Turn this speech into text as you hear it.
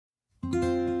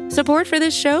Support for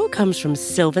this show comes from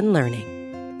Sylvan Learning.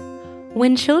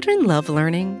 When children love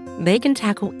learning, they can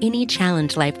tackle any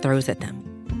challenge life throws at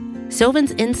them.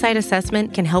 Sylvan's Insight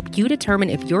Assessment can help you determine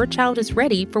if your child is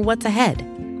ready for what's ahead.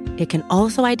 It can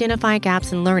also identify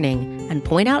gaps in learning and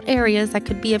point out areas that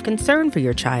could be of concern for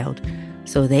your child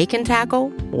so they can tackle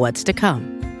what's to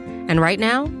come. And right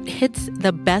now, it's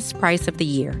the best price of the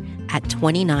year at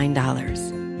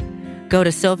 $29. Go to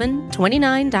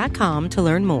sylvan29.com to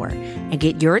learn more and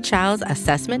get your child's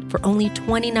assessment for only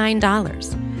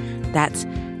 $29. That's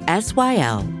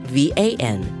SYLVAN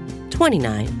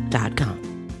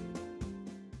 29.com.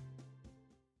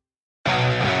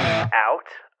 Out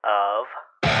of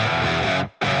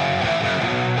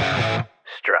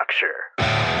structure.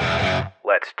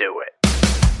 Let's do it.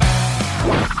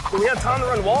 We have time to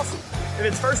run waltz. If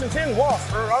it's 1st and 10,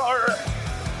 waltz or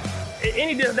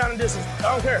any down and distance.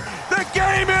 I don't care. The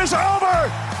game is over,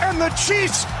 and the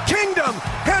Chiefs' kingdom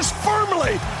has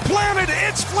firmly planted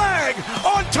its flag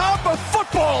on top of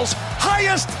football's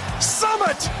highest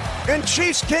summit. And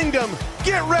Chiefs Kingdom,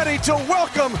 get ready to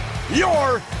welcome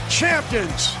your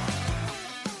champions.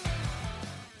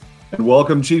 And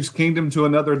welcome, Chiefs Kingdom, to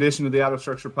another edition of the Out of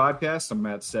Structure podcast. I'm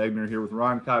Matt Stagner here with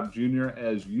Ron Cobb Jr.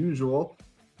 as usual.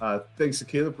 Thanks to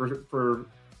Caleb for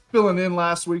filling in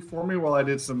last week for me while I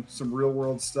did some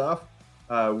real-world stuff.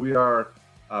 We are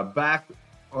back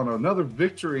on another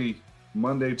victory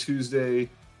Monday, Tuesday,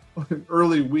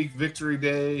 early week victory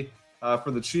day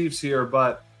for the Chiefs here,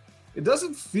 but it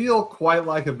doesn't feel quite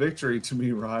like a victory to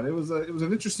me, Ron. It was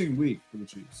an interesting week for the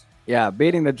Chiefs. Yeah,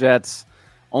 beating the Jets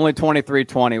only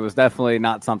 23-20 was definitely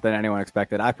not something anyone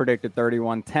expected. I predicted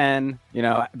 31-10. You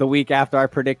know, the week after I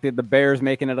predicted the Bears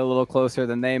making it a little closer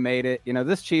than they made it. You know,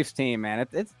 this Chiefs team, man,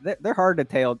 they're hard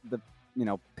to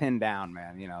pin down,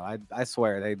 man. You know, I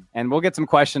swear and we'll get some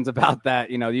questions about that.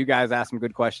 You know, you guys asked some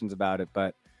good questions about it,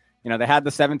 but you know, they had the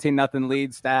 17-0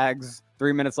 lead. Stags,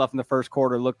 3 minutes left in the first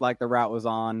quarter, looked like the route was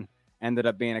on, ended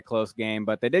up being a close game,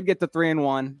 but they did get to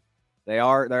 3-1. They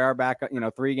are back,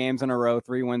 3 games in a row,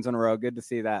 3 wins in a row. Good to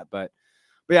see that. But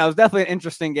yeah, it was definitely an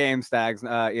interesting game, Stags.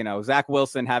 Zach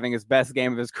Wilson having his best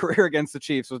game of his career against the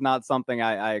Chiefs was not something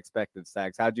I expected,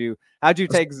 Stags. How'd you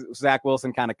take Zach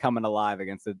Wilson kind of coming alive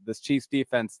against this Chiefs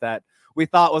defense that we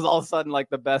thought was all of a sudden like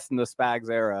the best in the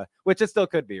Spags era, which it still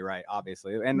could be, right?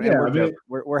 Obviously. And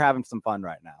we're having some fun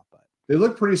right now. But they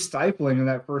looked pretty stifling in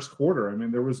that first quarter. I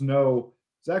mean, there was no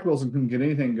Zach Wilson couldn't get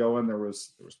anything going. There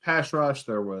was pass rush.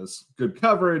 There was good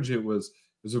coverage. It was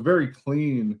a very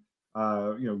clean,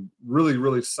 really,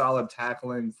 really solid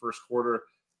tackling first quarter.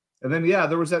 And then,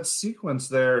 there was that sequence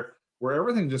there where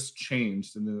everything just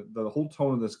changed and the whole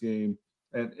tone of this game.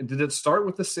 And did it start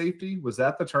with the safety? Was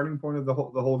that the turning point of the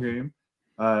whole game?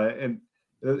 A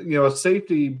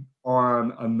safety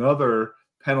on another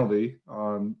penalty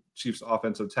on Chiefs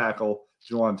offensive tackle,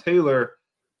 Jawaan Taylor,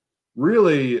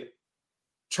 really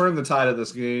turn the tide of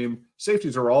this game.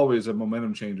 Safeties are always a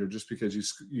momentum changer just because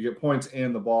you get points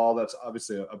and the ball. That's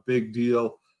obviously a big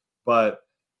deal, but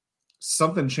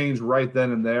something changed right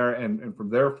then and there. And from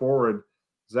there forward,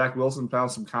 Zach Wilson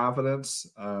found some confidence,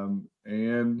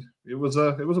 and it was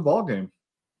a ball game.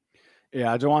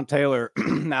 Yeah, Jawaan Taylor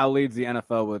now leads the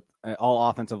NFL with all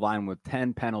offensive line with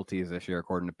 10 penalties this year,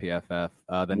 according to PFF.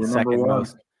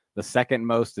 The second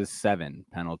most is 7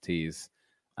 penalties.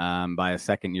 By a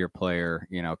second-year player,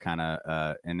 in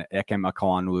Ekem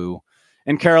Akonwu.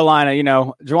 In Carolina,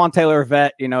 Jawaan Taylor,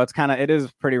 vet, it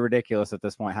is pretty ridiculous at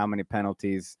this point how many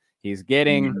penalties he's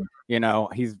getting.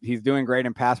 Mm-hmm. He's doing great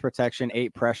in pass protection.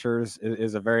 8 pressures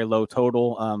is a very low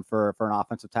total for an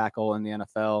offensive tackle in the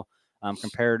NFL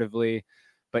comparatively.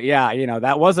 But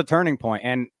that was a turning point.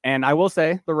 And I will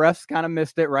say the refs kind of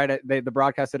missed it, right? The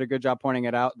broadcast did a good job pointing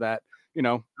it out that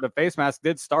the face mask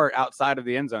did start outside of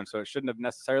the end zone, so it shouldn't have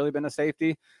necessarily been a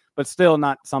safety, but still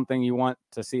not something you want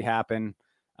to see happen.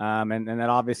 And then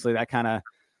obviously that kind of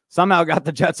somehow got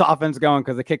the Jets offense going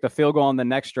because they kicked a field goal on the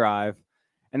next drive,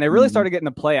 and they really started getting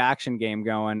the play action game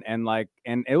going. And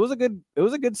it was a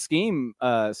good schemed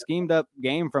up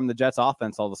game from the Jets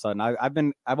offense. All of a sudden,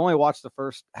 I've only watched the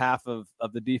first half of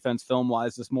the defense film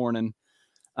wise this morning,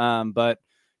 but.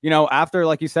 After,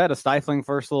 like you said, a stifling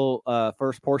first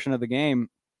portion of the game,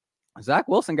 Zach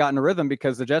Wilson got in a rhythm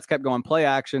because the Jets kept going play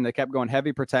action. They kept going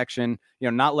heavy protection,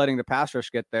 not letting the pass rush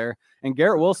get there. And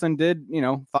Garrett Wilson did,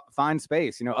 find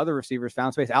space. Other receivers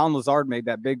found space. Allen Lazard made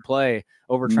that big play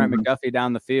over Trent McDuffie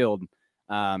down the field.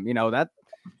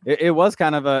 It was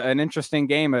kind of an interesting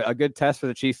game, a good test for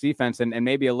the Chiefs defense and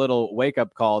maybe a little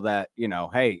wake-up call that,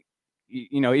 hey,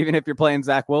 even if you're playing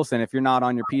Zach Wilson, if you're not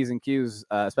on your P's and Q's,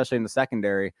 especially in the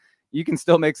secondary, you can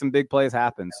still make some big plays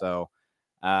happen. So,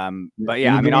 But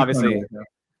yeah, I mean, obviously,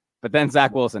 but then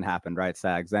Zach Wilson happened, right?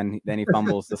 Sags. Then he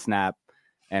fumbles the snap,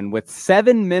 and with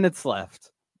 7 minutes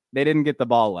left, they didn't get the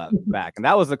ball back, and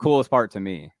that was the coolest part to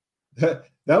me.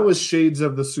 That was shades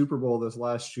of the Super Bowl this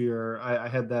last year. I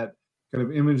had that kind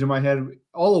of image in my head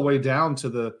all the way down to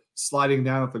the sliding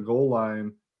down at the goal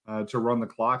line to run the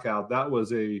clock out. That was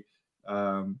to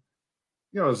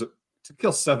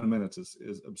kill 7 minutes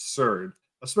is absurd,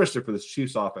 especially for this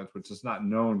Chiefs offense, which is not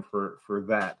known for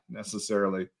that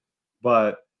necessarily.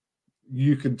 But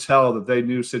you could tell that they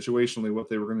knew situationally what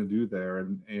they were going to do there,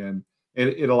 and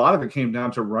a lot of it came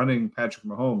down to running Patrick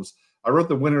Mahomes. I wrote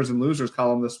the winners and losers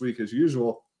column this week as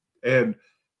usual, and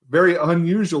very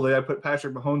unusually, I put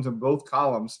Patrick Mahomes in both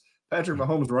columns. Patrick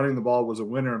Mahomes running the ball was a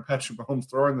winner, and Patrick Mahomes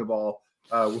throwing the ball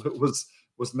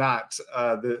was not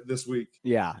this week.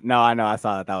 Yeah, no, I know. I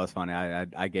thought that was funny.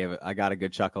 I got a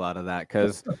good chuckle out of that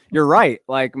because you're right.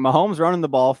 Like Mahomes running the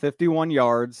ball 51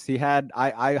 yards. He had,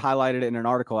 I highlighted it in an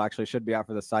article, actually should be out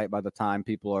for the site by the time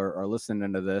people are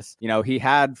listening to this. He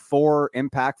had 4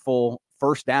 impactful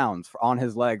first downs on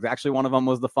his legs. Actually, one of them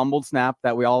was the fumbled snap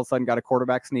that we all of a sudden got a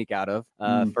quarterback sneak out of.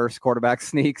 First quarterback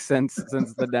sneak since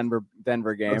the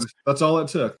Denver game. That's all it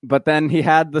took. But then he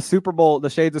had the Super Bowl,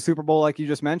 the shades of Super Bowl, like you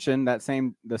just mentioned, the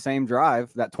same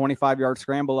drive, that 25-yard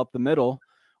scramble up the middle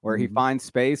where he finds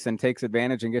space and takes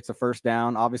advantage and gets a first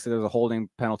down. Obviously, there's a holding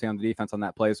penalty on the defense on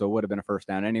that play, so it would have been a first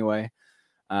down anyway.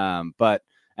 And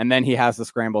then he has the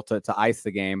scramble to ice the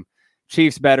game.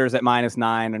 Chiefs bettors at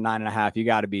 -9 or 9.5. You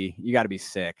got to be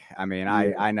sick. I mean,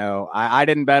 I know I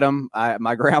didn't bet him.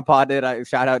 My grandpa did. I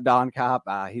shout out Don Kopp.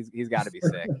 He's got to be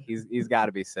sick. He's got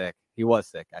to be sick. He was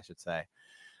sick, I should say.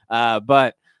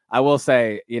 But I will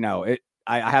say, I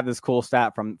have this cool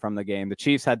stat from the game. The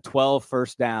Chiefs had 12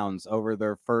 first downs over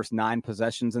their first 9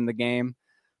 possessions in the game.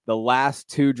 The last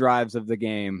 2 drives of the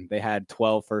game, they had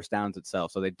 12 first downs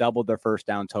itself. So they doubled their first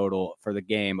down total for the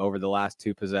game over the last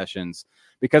 2 possessions,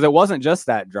 because it wasn't just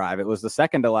that drive. It was the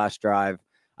second to last drive.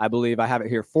 I believe I have it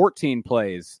here, 14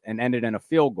 plays and ended in a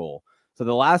field goal. So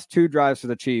the last 2 drives for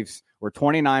the Chiefs were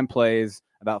 29 plays,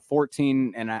 about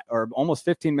 14 or almost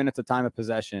 15 minutes of time of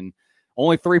possession.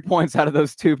 Only 3 points out of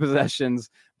those 2 possessions,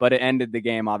 but it ended the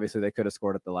game. Obviously, they could have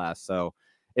scored at the last. So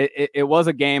it was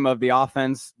a game of the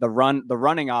offense, the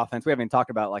running offense. We haven't even talked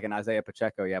about like an Isiah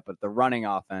Pacheco yet, but the running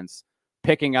offense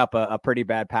picking up a pretty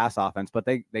bad pass offense, but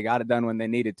they got it done when they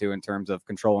needed to in terms of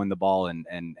controlling the ball and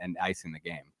icing the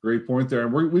game. Great point there.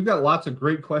 And we've got lots of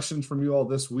great questions from you all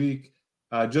this week.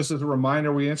 Just as a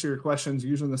reminder, we answer your questions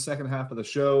usually in the second half of the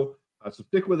show. So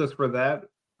stick with us for that.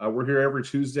 We're here every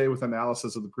Tuesday with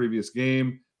analysis of the previous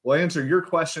game. We'll answer your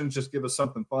questions. Just give us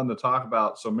something fun to talk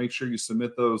about. So make sure you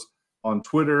submit those on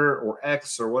Twitter or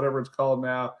X or whatever it's called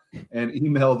now, and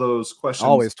email those questions.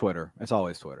 Always Twitter. It's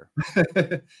always Twitter.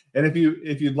 And if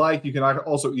you'd like, you can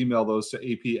also email those to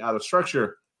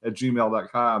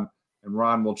apoutofstructure@gmail.com, and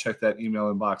Ron will check that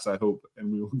email inbox, I hope,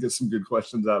 and we will get some good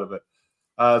questions out of it.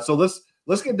 So let's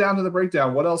get down to the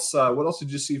breakdown. What else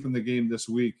did you see from the game this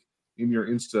week in your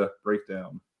Insta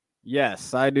breakdown?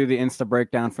 Yes, I do the Insta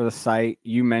breakdown for the site.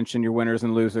 You mentioned your winners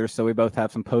and losers, so we both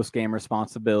have some post-game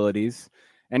responsibilities.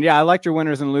 And yeah, I liked your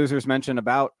winners and losers mentioned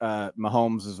about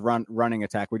Mahomes' running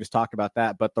attack. We just talked about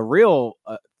that. But the real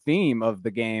theme of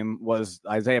the game was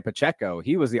Isiah Pacheco.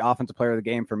 He was the offensive player of the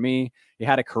game for me. He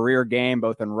had a career game,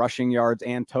 both in rushing yards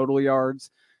and total yards,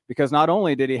 because not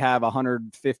only did he have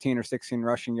 115 or 16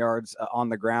 rushing yards on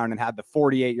the ground and had the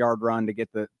 48-yard run to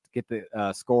get the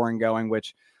scoring going,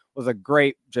 which was a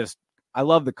great, I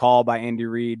love the call by Andy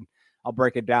Reid. I'll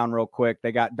break it down real quick.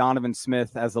 They got Donovan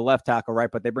Smith as the left tackle, right?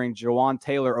 But they bring Jawan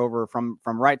Taylor over from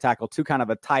right tackle to kind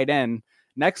of a tight end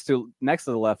next to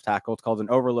the left tackle. It's called an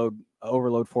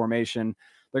overload formation.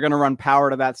 They're going to run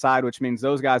power to that side, which means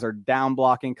those guys are down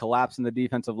blocking, collapsing the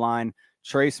defensive line.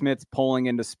 Trey Smith's pulling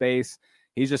into space.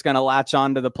 He's just going to latch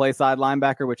on to the play side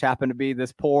linebacker, which happened to be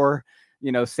this poor,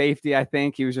 safety. I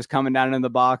think he was just coming down in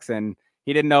the box and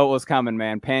he didn't know it was coming,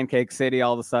 man. Pancake City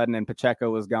all of a sudden, and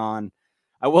Pacheco was gone.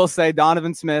 I will say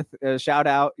Donovan Smith, shout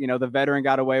out, the veteran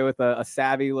got away with a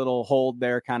savvy little hold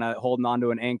there, kind of holding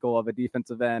onto an ankle of a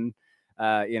defensive end.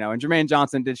 And Jermaine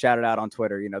Johnson did shout it out on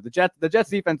Twitter. The Jets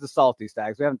defense is salty,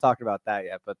 Stags. We haven't talked about that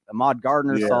yet, but Ahmad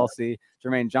Gardner's salty,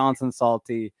 Jermaine Johnson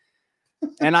salty.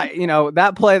 And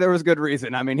that play, there was good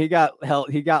reason. I mean,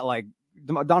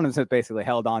 Donovan Smith basically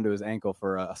held onto his ankle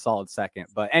for a solid second.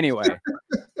 But anyway.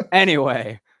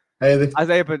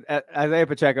 Isiah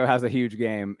Pacheco has a huge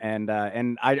game, and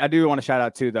I do want to shout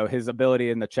out too, though, his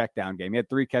ability in the check down game. He had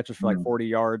 3 catches for like 40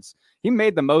 yards. He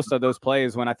made the most of those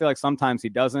plays when I feel like sometimes he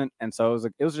doesn't, and so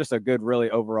it was just a good, really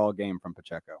overall game from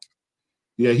Pacheco.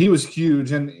 Yeah, he was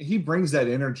huge, and he brings that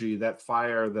energy, that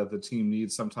fire that the team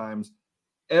needs sometimes.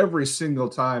 Every single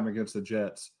time against the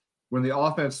Jets, when the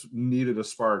offense needed a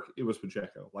spark, it was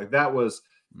Pacheco. Like that was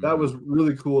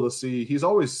really cool to see. He's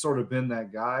always sort of been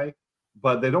that guy,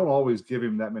 but they don't always give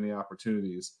him that many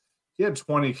opportunities. He had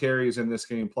 20 carries in this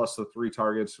game, plus the 3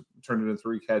 targets, turned into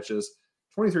 3 catches,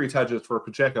 23 touches for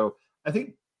Pacheco. I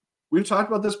think we've talked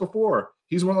about this before.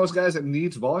 He's one of those guys that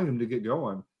needs volume to get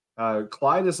going.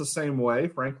 Clyde is the same way,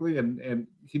 frankly, and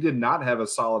he did not have a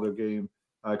solid game.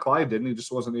 Clyde didn't. He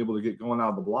just wasn't able to get going out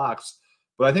of the blocks.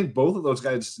 But I think both of those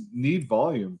guys need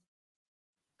volume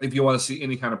if you want to see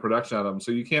any kind of production out of them.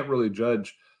 So you can't really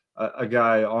judge a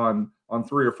guy on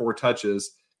 3 or 4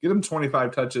 touches. Get him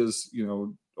 25 touches,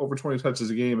 over 20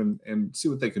 touches a game and see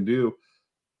what they can do.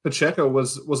 Pacheco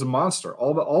was a monster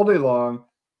all day long,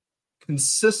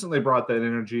 consistently brought that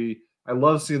energy. I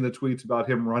love seeing the tweets about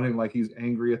him running like he's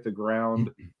angry at the ground.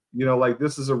 Like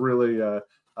this is a really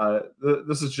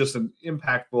this is just an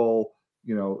impactful,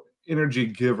 energy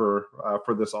giver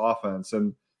for this offense.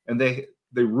 And they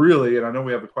really, and I know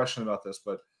we have a question about this,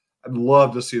 but I'd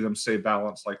love to see them stay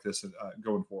balanced like this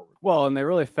going forward. Well, and they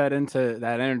really fed into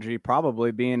that energy,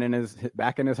 probably being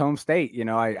back in his home state.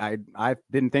 I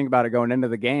didn't think about it going into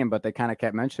the game, but they kind of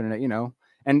kept mentioning it.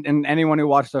 And anyone who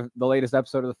watched the latest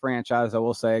episode of the franchise, I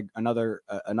will say another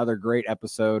great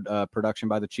episode, production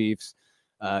by the Chiefs.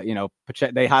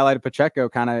 They highlighted Pacheco,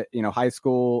 kind of, high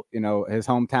school, his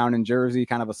hometown in Jersey,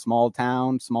 kind of a small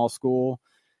town, small school.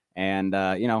 And,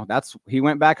 he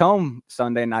went back home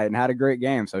Sunday night and had a great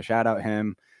game. So shout out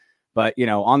him. But,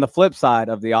 on the flip side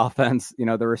of the offense,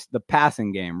 there was the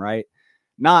passing game, right?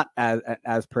 Not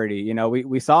as pretty.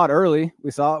 We saw it early. We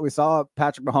saw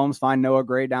Patrick Mahomes find Noah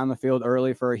Gray down the field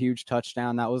early for a huge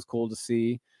touchdown. That was cool to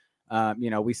see.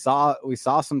 We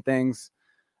saw some things,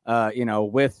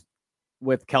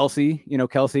 with Kelsey.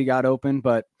 Kelsey got open,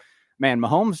 but man,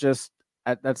 Mahomes just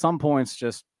at some points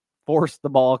just forced the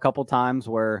ball a couple times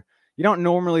where you don't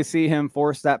normally see him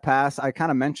force that pass. I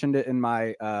kind of mentioned it in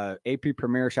my AP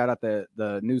Premier. Shout out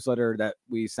the newsletter that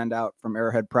we send out from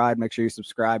Arrowhead Pride. Make sure you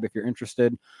subscribe if you're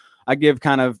interested. I give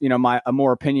kind of, a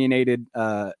more opinionated,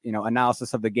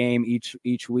 analysis of the game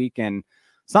each week. And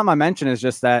something I mentioned is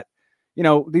just that,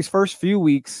 these first few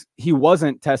weeks, he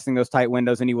wasn't testing those tight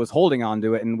windows and he was holding on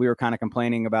to it. And we were kind of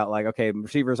complaining about like, okay,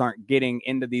 receivers aren't getting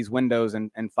into these windows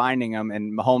and finding them.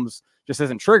 And Mahomes just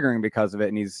isn't triggering because of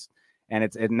it.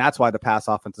 And that's why the pass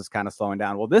offense is kind of slowing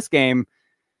down. Well, this game,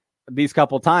 these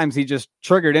couple times, he just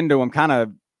triggered into him kind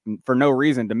of for no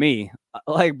reason to me.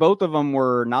 Like both of them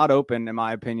were not open, in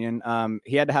my opinion.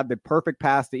 He had to have the perfect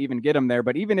pass to even get him there.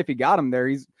 But even if he got him there,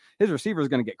 his receiver is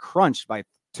going to get crunched by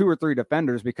 2 or 3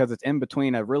 defenders because it's in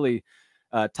between a really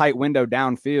tight window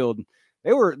downfield.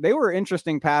 They were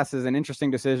interesting passes and interesting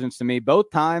decisions to me.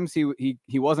 Both times he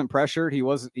wasn't pressured. He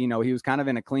was kind of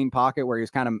in a clean pocket where he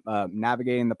was kind of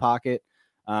navigating the pocket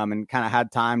and kind of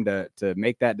had time to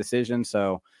make that decision.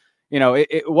 So,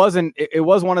 it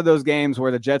was one of those games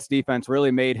where the Jets defense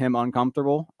really made him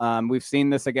uncomfortable. We've seen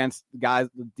this against guys,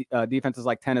 defenses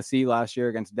like Tennessee last year,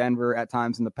 against Denver at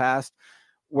times in the past,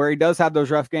 where he does have those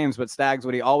rough games. But Stags,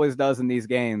 what he always does in these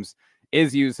games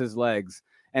is use his legs.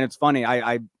 And it's funny,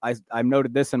 I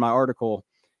noted this in my article.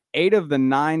 8 of the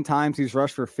 9 times he's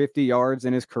rushed for 50 yards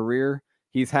in his career,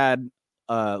 he's had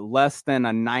less than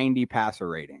a 90 passer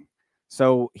rating.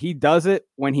 So he does it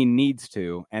when he needs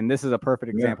to. And this is a perfect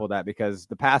example of that, because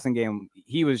the passing game,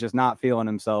 he was just not feeling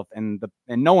himself and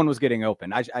no one was getting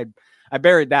open. I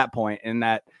buried that point in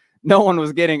that no one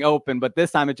was getting open, but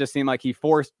this time it just seemed like he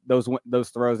forced those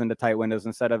throws into tight windows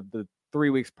instead of the 3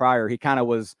 weeks prior. He kind of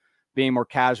was being more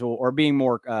casual, or being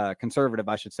more conservative,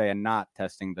 I should say, and not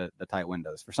testing the tight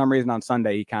windows. For some reason on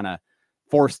Sunday, he kind of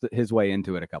forced his way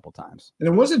into it a couple times. And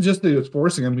it wasn't just that he was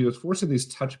forcing them; he was forcing these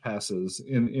touch passes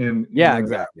in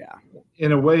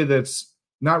a way that's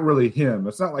not really him.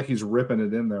 It's not like he's ripping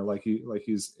it in there like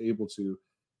he's able to.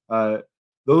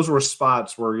 Those were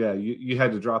spots where you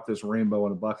had to drop this rainbow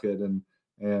in a bucket, and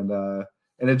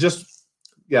it just.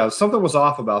 Yeah, something was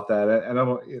off about that. And I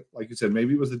don't, like you said,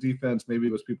 maybe it was the defense, maybe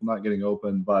it was people not getting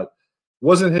open, but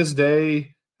wasn't his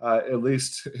day. At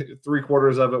least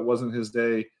 3/4 of it wasn't his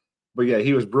day. But yeah,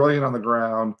 he was brilliant on the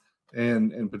ground,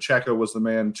 and Pacheco was the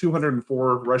man.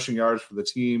 204 rushing yards for the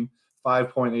team,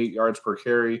 5.8 yards per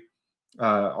carry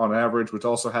on average, which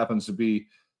also happens to be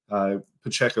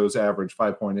Pacheco's average,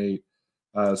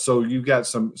 5.8. So you've got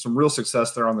some real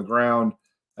success there on the ground.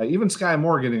 Even Sky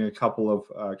Moore getting a couple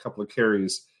of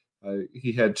carries.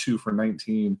 He had 2 for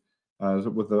 19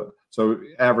 so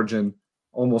averaging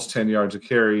almost 10 yards a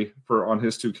carry on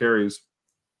his 2 carries.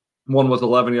 One was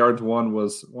 11 yards, one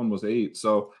was 8.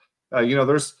 So,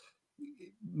 there's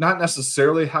not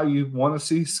necessarily how you want to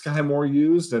see Sky Moore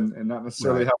used, and not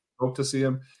necessarily how we hope to see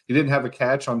him. He didn't have a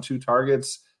catch on 2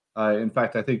 targets. In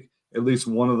fact, I think at least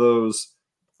one of those,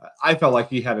 I felt like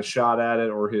he had a shot at it,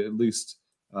 or he at least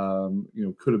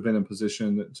could have been in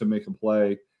position to make a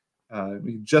play.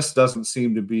 He just doesn't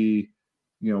seem to be,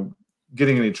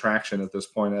 getting any traction at this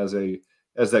point as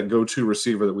that go-to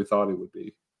receiver that we thought he would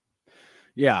be.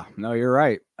 Yeah, no, you're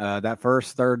right. That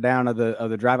first third down of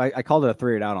the drive, I called it a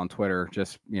 3-and-out on Twitter,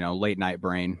 just, late night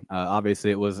brain.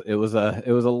 Obviously it was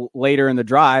a later in the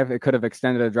drive. It could have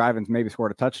extended a drive and maybe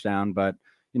scored a touchdown, but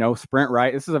sprint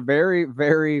right. This is a very,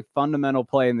 very fundamental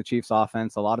play in the Chiefs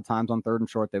offense. A lot of times on 3rd and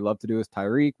short, they love to do is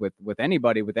Tyreek with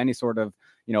anybody with any sort of,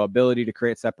 ability to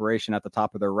create separation at the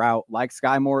top of their route, like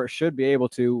Sky Moore should be able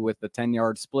to with the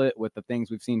 10-yard split, with the things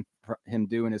we've seen him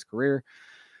do in his career.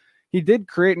 He did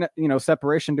create,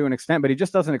 separation to an extent, but he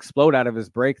just doesn't explode out of his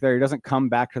break there. He doesn't come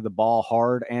back to the ball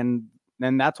hard. And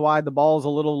then that's why the ball is a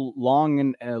little long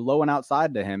and low and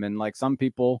outside to him. And like some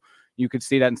people, you could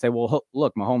see that and say, well,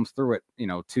 look, Mahomes threw it,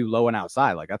 too low and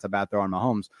outside. Like that's a bad throw on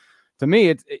Mahomes. To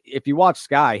me, if you watch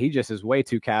Sky, he just is way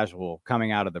too casual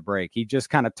coming out of the break. He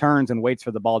just kind of turns and waits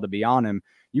for the ball to be on him.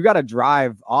 You got to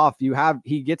drive off.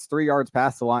 He gets 3 yards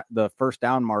past the first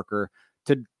down marker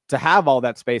to have all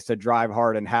that space to drive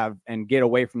hard and get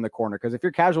away from the corner. Because if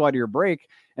you're casual out of your break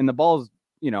and the ball's,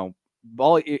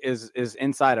 ball is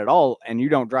inside at all, and you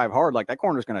don't drive hard, like that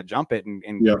corner's going to jump it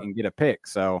and get a pick.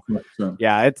 So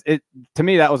yeah, it to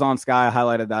me, that was on Sky. I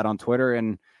highlighted that on Twitter,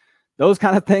 and those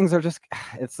kind of things are just,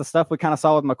 it's the stuff we kind of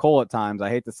saw with McColl at times. I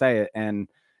hate to say it. And,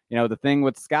 the thing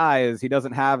with Sky is he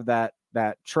doesn't have that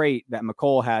trait that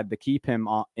McColl had to keep him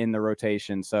in the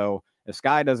rotation. So if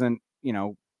Sky doesn't,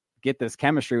 get this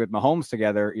chemistry with Mahomes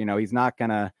together, he's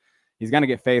going to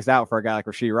get phased out for a guy like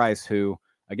Rashee Rice, who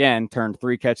again turned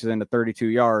 3 catches into 32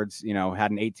 yards, had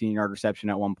an 18-yard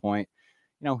reception at one point.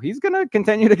 He's going to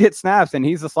continue to get snaps, and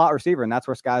he's a slot receiver, and that's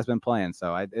where Sky's been playing.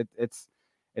 So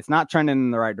it's not trending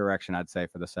in the right direction, I'd say,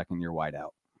 for the second-year wideout.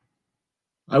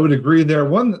 I would agree there.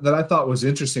 One that I thought was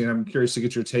interesting, and I'm curious to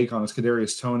get your take on, is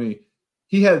Kadarius Toney.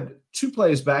 He had 2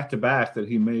 plays back-to-back that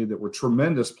he made that were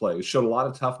tremendous plays, showed a lot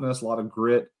of toughness, a lot of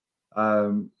grit.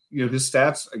 His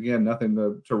stats, again, nothing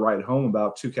to write home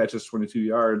about, 2 catches, 22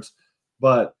 yards,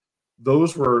 but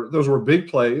those were big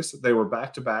plays. They were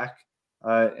back-to-back,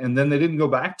 and then they didn't go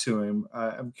back to him.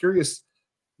 I'm curious.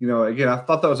 Again, I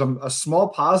thought that was a small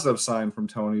positive sign from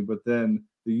Toney, but then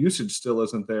the usage still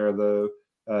isn't there.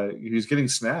 He's getting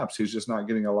snaps. He's just not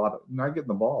getting not getting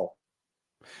the ball.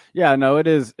 Yeah, no, it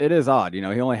is odd. He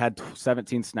only had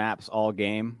 17 snaps all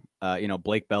game.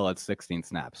 Blake Bell had 16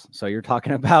 snaps. So you're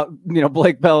talking about,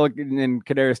 Blake Bell and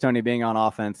Kadarius Toney being on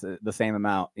offense the same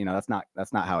amount. That's not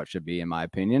how it should be, in my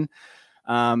opinion.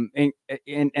 And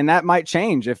that might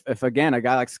change if again, a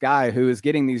guy like Sky, who is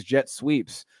getting these jet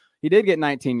sweeps, he did get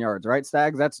 19 yards, right,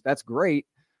 Stags? That's great.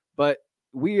 But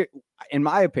in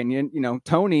my opinion,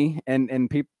 Toney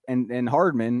and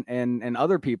Hardman and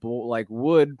other people like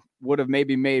would have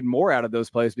maybe made more out of those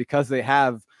plays because they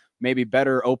have maybe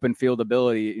better open field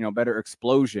ability, better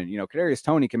explosion. Kadarius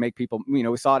Toney can make people,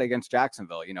 we saw it against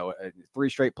Jacksonville, 3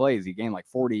 straight plays. He gained like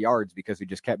 40 yards because he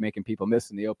just kept making people miss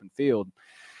in the open field.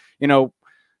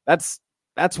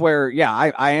 That's where,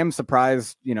 I am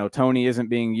surprised, Toney isn't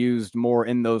being used more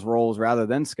in those roles rather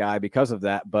than Sky because of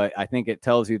that. But I think it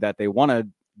tells you that they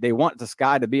want the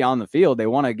Sky to be on the field. They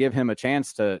want to give him a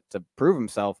chance to prove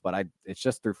himself. But it's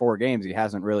just through 4 games, he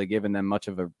hasn't really given them much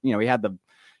of a,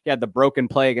 he had the broken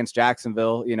play against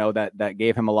Jacksonville, that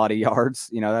gave him a lot of yards,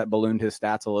 that ballooned his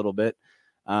stats a little bit.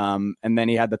 And then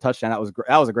he had the touchdown.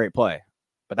 That was a great play,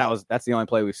 but that's the only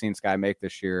play we've seen Sky make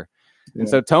this year. Yeah. And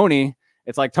so Toney,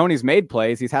 it's like Toney's made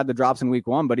plays. He's had the drops in week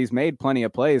 1, but he's made plenty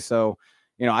of plays. So,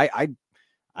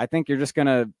 I think you're just going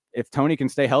to, if Toney can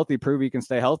stay healthy, prove he can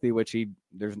stay healthy, which he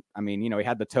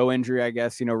had the toe injury, I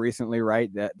guess, recently,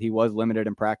 right? That he was limited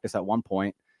in practice at one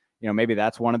point. Maybe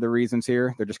that's one of the reasons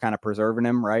here. They're just kind of preserving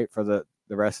him, right, for the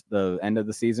the end of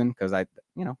the season. Because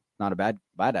not a bad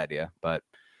idea, but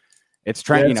it's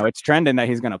trend. It's trending that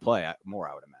he's going to play more,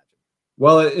 I would imagine.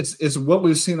 Well, it's what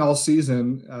we've seen all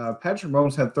season. Patrick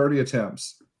Mahomes had 30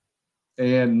 attempts,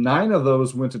 and 9 of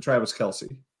those went to Travis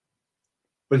Kelce.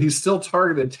 But he still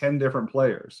targeted 10 different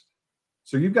players.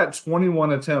 So you've got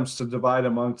 21 attempts to divide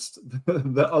amongst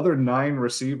the other 9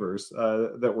 receivers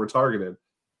that were targeted.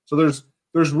 So there's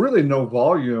really no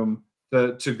volume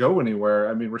to go anywhere.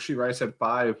 I mean, Rashee Rice had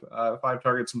 5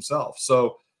 targets himself.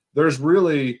 So there's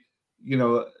really,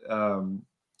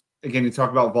 again, you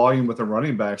talk about volume with the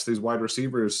running backs. These wide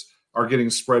receivers are getting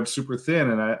spread super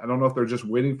thin. And I don't know if they're just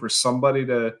waiting for somebody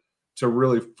to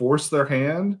really force their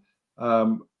hand.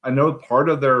 I know part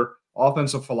of their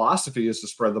offensive philosophy is to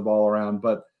spread the ball around,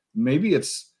 but maybe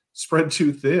it's spread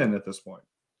too thin at this point.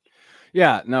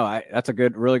 Yeah, no, that's a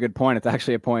really good point. It's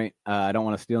actually a point I don't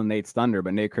want to steal Nate's thunder,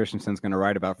 but Nate Christensen's going to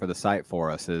write about for the site for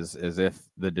us is if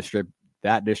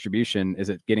that distribution, is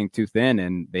it getting too thin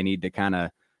and they need to kind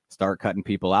of start cutting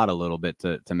people out a little bit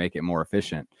to make it more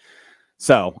efficient.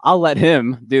 So I'll let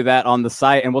him do that on the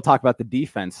site, and we'll talk about the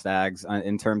defense, Stags,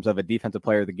 in terms of a defensive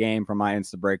player of the game from my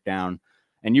Insta breakdown.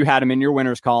 And you had him in your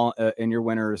winners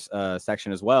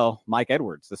section as well. Mike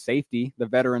Edwards, the safety, the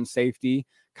veteran safety,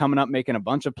 coming up, making a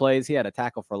bunch of plays. He had a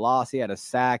tackle for loss. He had a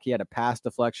sack. He had a pass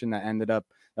deflection that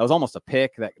was almost a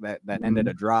pick that ended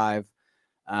a drive.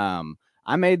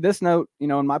 I made this note,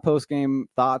 in my post-game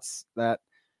thoughts that,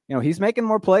 he's making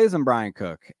more plays than Brian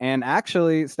Cook. And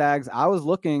actually, Stags, I was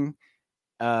looking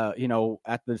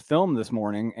at the film this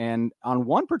morning, and on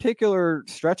one particular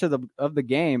stretch of the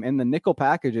game in the nickel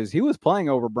packages, he was playing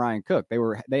over Brian Cook.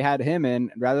 They had him in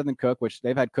rather than Cook, which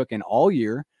they've had Cook in all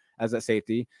year as a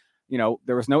safety.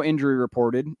 There was no injury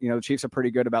reported. The Chiefs are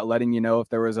pretty good about letting you know if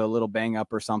there was a little bang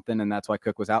up or something, and that's why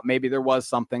Cook was out. Maybe there was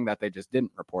something that they just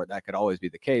didn't report. That could always be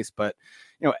the case, but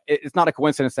it's not a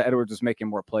coincidence that Edwards was making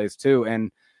more plays too.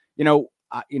 And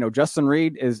Justin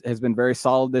Reed has been very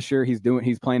solid this year.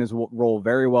 He's playing his role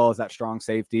very well as that strong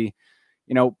safety.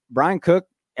 Brian Cook,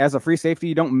 as a free safety,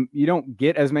 you don't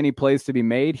get as many plays to be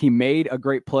made. He made a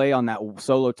great play on that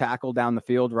solo tackle down the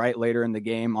field right later in the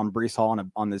game on Breece Hall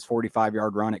on this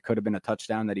 45-yard run. It could have been a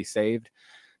touchdown that he saved.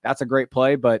 That's a great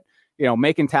play, but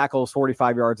making tackles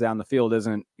 45 yards down the field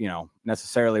isn't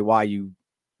necessarily what you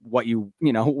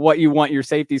want your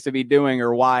safeties to be doing,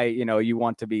 or why you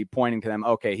want to be pointing to them,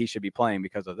 okay, he should be playing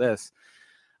because of this.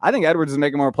 I think Edwards is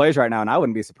making more plays right now, and I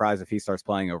wouldn't be surprised if he starts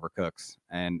playing over Cooks.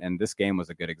 And this game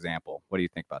was a good example. What do you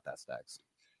think about that, Stags?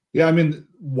 Yeah, I mean,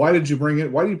 why do you bring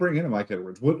in Mike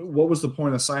Edwards? What was the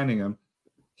point of signing him?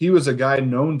 He was a guy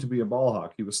known to be a ball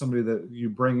hawk. He was somebody that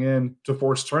you bring in to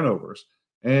force turnovers.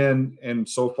 And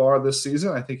so far this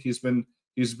season, I think he's been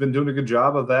doing a good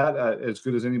job of that, as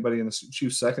good as anybody in the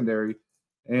Chiefs secondary.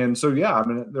 And so, yeah, I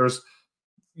mean,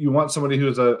 you want somebody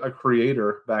who's a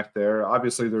creator back there.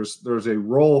 Obviously, there's a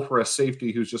role for a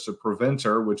safety who's just a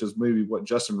preventer, which is maybe what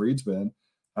Justin Reed's been.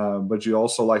 But you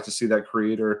also like to see that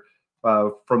creator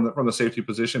from the safety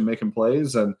position making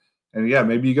plays. And yeah,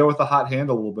 maybe you go with the hot hand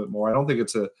a little bit more. I don't think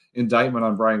it's an indictment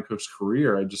on Brian Cook's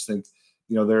career. I just think,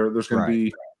 there's going to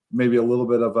be maybe a little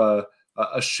bit of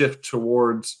a shift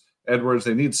towards Edwards.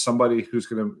 They need somebody who's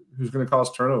going to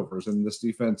cause turnovers, and this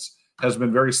defense has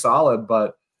been very solid.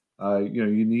 But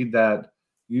you need that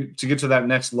to get to that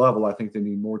next level. I think they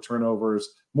need more turnovers,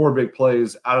 more big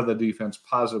plays out of the defense,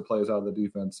 positive plays out of the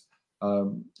defense,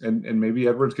 and maybe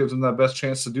Edwards gives them the best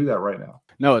chance to do that right now.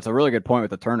 No, it's a really good point with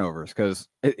the turnovers, because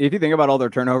if you think about all their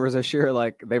turnovers this year,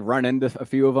 like they've run into a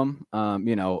few of them.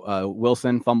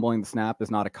 Wilson fumbling the snap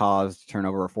is not a caused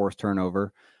turnover or forced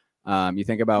turnover. You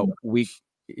think about week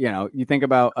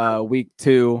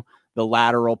 2, the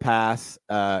lateral pass,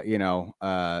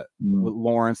 with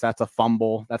Lawrence, that's a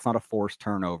fumble. That's not a forced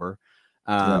turnover.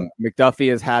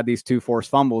 McDuffie has had these 2 forced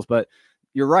fumbles, but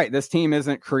you're right. This team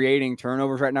isn't creating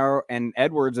turnovers right now. And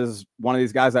Edwards is one of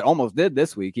these guys that almost did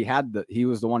this week. He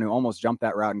was the one who almost jumped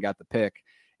that route and got the pick.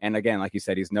 And again, like you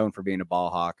said, he's known for being a ball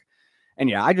hawk. And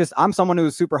yeah, I'm someone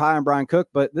who's super high on Brian Cook,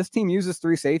 but this team uses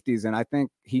 3 safeties, and I think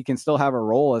he can still have a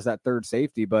role as that third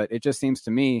safety. But it just seems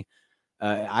to me,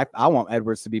 I want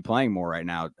Edwards to be playing more right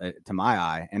now, to my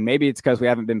eye. And maybe it's because we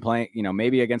haven't been playing,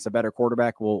 maybe against a better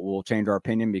quarterback, we'll change our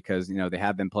opinion, because, they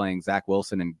have been playing Zach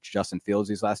Wilson and Justin Fields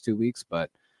these last 2 weeks.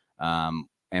 But, and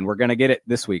we're going to get it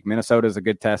this week. Minnesota is a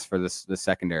good test for this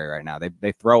secondary right now.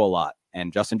 They throw a lot,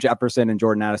 and Justin Jefferson and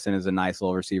Jordan Addison is a nice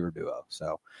little receiver duo.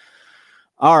 So,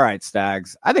 all right,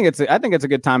 Stags. I think it's a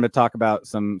good time to talk about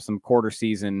some quarter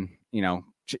season.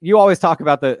 You always talk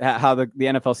about how the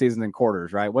NFL season's in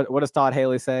quarters, right? What does Todd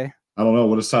Haley say? I don't know.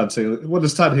 What does Todd say? What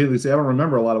does Todd Haley say? I don't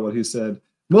remember a lot of what he said.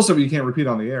 Most of it you can't repeat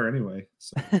on the air anyway.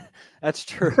 So. That's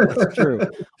true. That's true.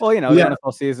 Well, the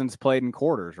NFL season's played in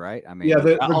quarters, right? I mean,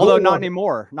 although not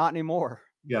anymore. Not anymore.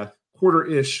 Yeah,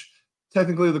 quarter-ish.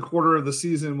 Technically, the quarter of the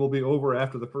season will be over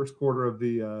after the first quarter of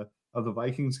the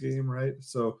Vikings game, right?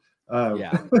 So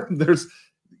there's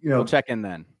we'll check in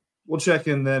then.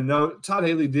 No, Todd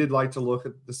Haley did like to look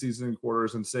at the season in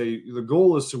quarters and say the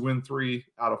goal is to win 3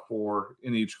 out of 4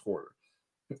 in each quarter.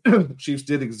 Chiefs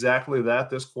did exactly that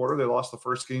this quarter. They lost the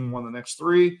first game, won the next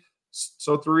 3.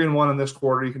 So 3-1 in this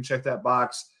quarter. You can check that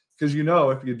box, because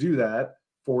if you do that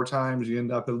 4 times, you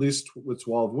end up at least with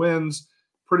 12 wins.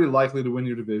 pretty likely to win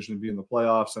your division and be in the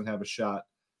playoffs and have a shot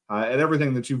at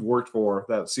everything that you've worked for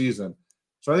that season.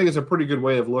 So I think it's a pretty good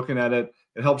way of looking at it.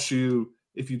 It helps you,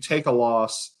 if you take a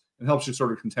loss, it helps you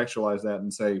sort of contextualize that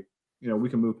and say, we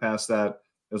can move past that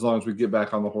as long as we get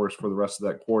back on the horse for the rest of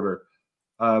that quarter.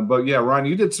 But yeah, Ryan,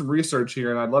 you did some research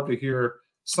here, and I'd love to hear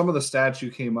some of the stats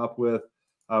you came up with.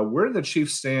 Where do the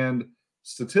Chiefs stand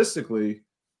statistically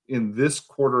in this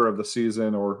quarter of the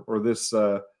season, or this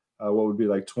what would be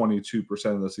like 22%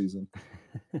 of the season?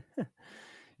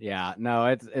 Yeah, no,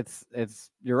 it's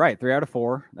you're right. 3 out of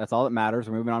 4. That's all that matters.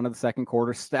 We're moving on to the second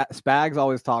quarter. Spags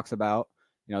always talks about,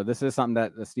 this is something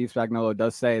that Steve Spagnuolo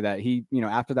does say, that he,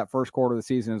 after that first quarter of the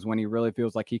season is when he really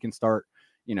feels like he can start,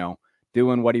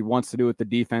 doing what he wants to do with the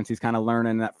defense. He's kind of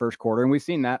learning that first quarter. And we've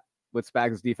seen that with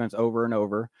Spags' defense over and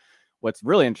over. What's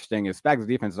really interesting is Spags'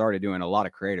 defense is already doing a lot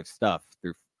of creative stuff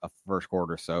through a first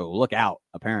quarter. So look out,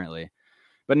 apparently.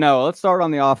 But no, let's start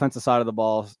on the offensive side of the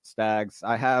ball, Stags.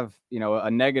 I have,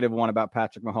 a negative one about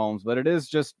Patrick Mahomes, but it is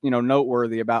just,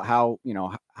 noteworthy about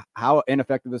how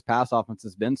ineffective this pass offense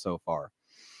has been so far.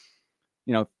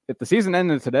 If the season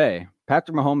ended today,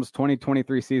 Patrick Mahomes'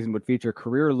 2023 season would feature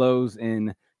career lows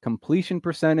in completion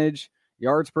percentage,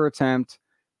 yards per attempt,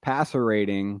 passer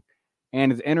rating,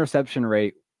 and his interception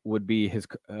rate would be his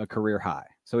career high.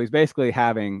 So he's basically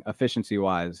having,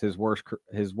 efficiency-wise, his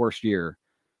worst year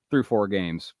through 4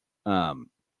 games. And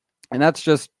that's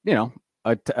just,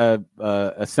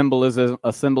 a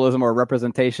symbolism or a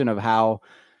representation of how,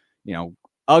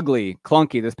 ugly,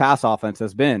 clunky this pass offense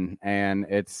has been. And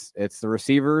it's the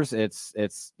receivers, it's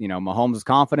Mahomes'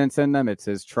 confidence in them, it's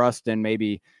his trust in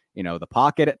maybe, the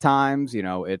pocket at times,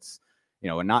 it's,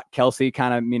 and not Kelsey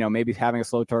kind of, maybe having a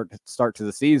slow start to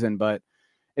the season, but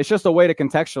it's just a way to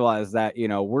contextualize that,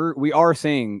 we are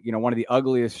seeing, one of the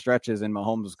ugliest stretches in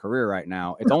Mahomes' career right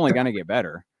now. It's only going to get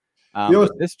better.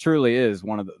 This truly is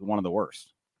one of the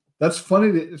worst. That's funny.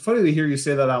 It's funny to hear you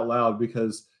say that out loud,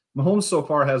 because Mahomes so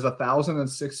far has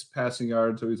 1,006 passing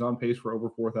yards. So he's on pace for over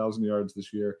 4,000 yards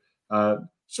this year.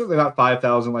 Certainly not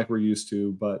 5,000 like we're used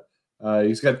to, but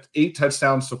he's got 8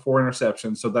 touchdowns to 4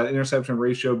 interceptions. So that interception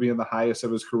ratio being the highest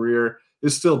of his career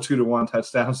is still 2-to-1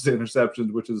 touchdowns to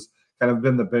interceptions, which has kind of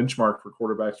been the benchmark for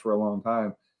quarterbacks for a long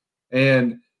time.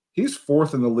 And he's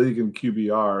 4th in the league in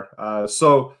QBR.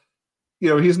 So,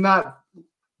 he's not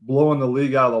blowing the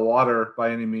league out of the water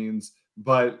by any means,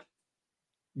 but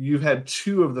you've had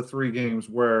 2 of the 3 games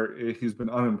where he's been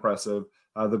unimpressive.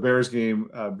 The Bears game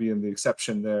being the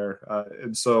exception there.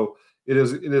 And so it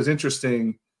is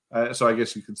interesting. So I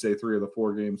guess you could say 3 of the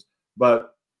 4 games,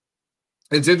 but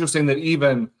it's interesting that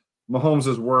even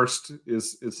Mahomes' worst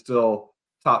is still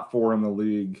top 4 in the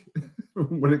league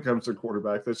when it comes to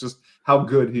quarterbacks. That's just how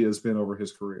good he has been over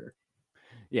his career.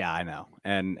 Yeah, I know.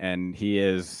 And he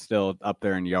is still up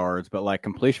there in yards, but like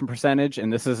completion percentage,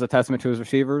 and this is a testament to his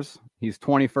receivers, he's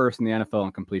 21st in the NFL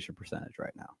in completion percentage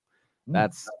right now.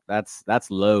 That's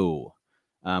low.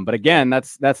 But again,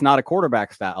 that's not a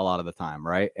quarterback stat a lot of the time,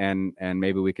 right? And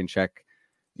maybe we can check,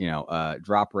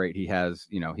 drop rate. He has,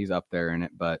 he's up there in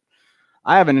it. But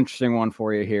I have an interesting one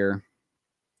for you here.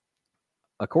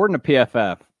 According to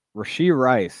PFF, Rashee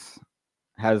Rice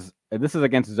this is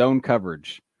against zone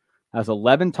coverage, has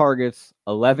 11 targets,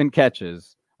 11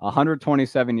 catches,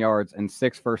 127 yards, and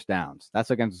 6 first downs. That's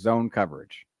against zone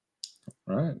coverage.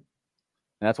 All right. And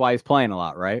that's why he's playing a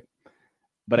lot, right?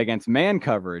 But against man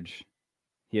coverage,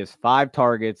 he has 5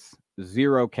 targets,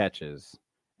 0 catches,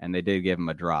 and they did give him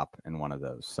a drop in one of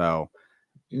those. So,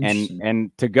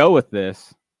 and to go with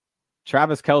this,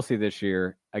 Travis Kelce this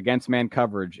year against man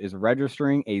coverage is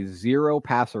registering a 0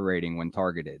 passer rating when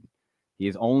targeted. He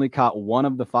has only caught 1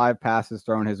 of the 5 passes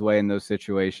thrown his way in those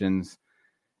situations,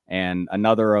 and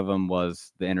another of them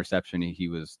was the interception he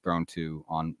was thrown to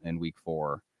in week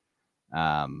 4.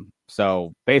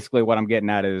 So basically what I'm getting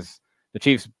at is the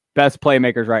Chiefs' best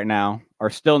playmakers right now are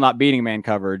still not beating man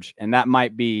coverage, and that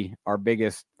might be our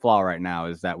biggest flaw right now,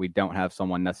 is that we don't have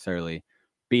someone necessarily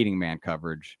beating man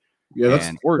coverage. Yeah,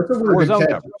 that's or zone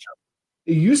coverage.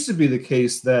 It used to be the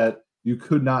case that you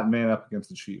could not man up against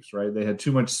the Chiefs, right? They had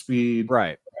too much speed.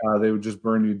 Right. They would just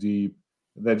burn you deep.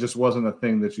 That just wasn't a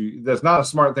thing that's not a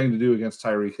smart thing to do against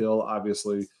Tyreek Hill,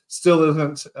 obviously. Still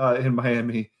isn't in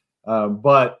Miami.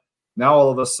 But now all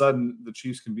of a sudden the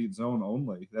Chiefs can beat zone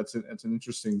only. That's an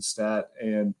interesting stat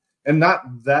and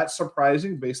not that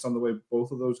surprising based on the way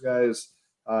both of those guys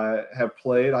have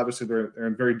played. Obviously they're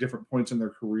in very different points in their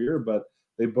career, but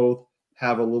they both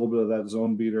have a little bit of that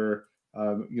zone beater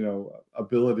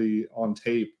ability on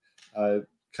tape.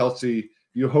 Kelce,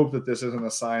 you hope that this isn't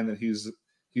a sign that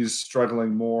he's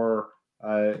struggling more,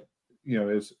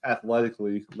 is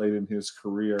athletically late in his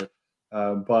career.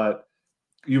 but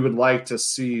you would like to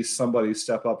see somebody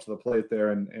step up to the plate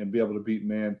there and be able to beat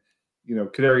man.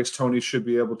 Kadarius Toney should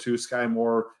be able to. Sky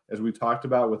Moore, as we talked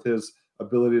about, with his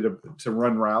ability to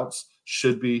run routes,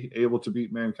 should be able to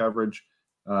beat man coverage.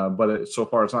 But so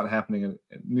far, it's not happening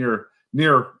near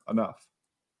enough.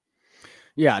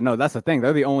 Yeah, no, that's the thing.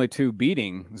 They're the only two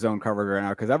beating zone coverage right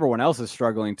now because everyone else is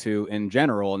struggling to in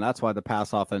general, and that's why the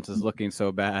pass offense is looking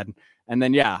so bad. And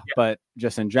then, but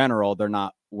just in general, they're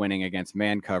not winning against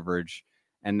man coverage.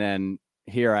 And then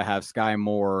here I have Sky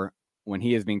Moore, when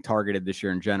he is being targeted this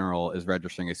year in general, is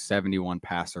registering a 71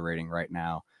 passer rating right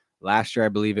now. Last year, I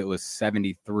believe it was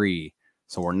 73.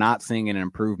 So we're not seeing an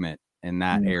improvement in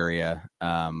that area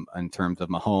in terms of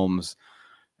Mahomes,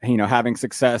 having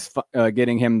success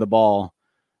getting him the ball.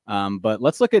 But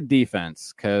let's look at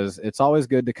defense, because it's always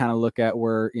good to kind of look at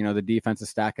where, the defense is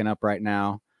stacking up right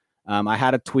now. I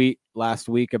had a tweet last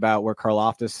week about where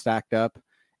Karlaftis stacked up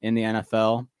in the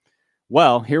NFL.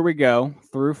 Well, here we go.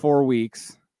 Through 4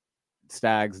 weeks,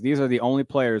 Stags, these are the only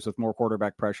players with more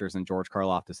quarterback pressures than George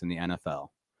Karlaftis in the NFL.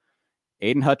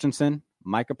 Aiden Hutchinson,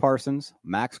 Micah Parsons,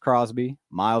 Max Crosby,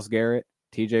 Myles Garrett,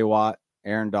 TJ Watt,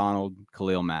 Aaron Donald,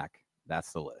 Khalil Mack.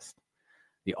 That's the list.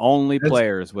 The only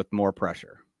players with more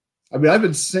pressure. I mean, I've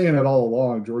been saying it all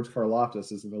along. George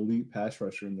Karlaftis is an elite pass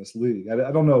rusher in this league.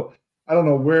 I don't know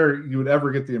where you would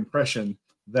ever get the impression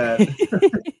that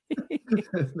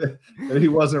that he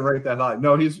wasn't right that high.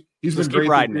 No, he's been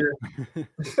great this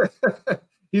year.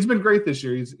 He's been great this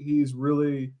year. He's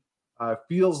really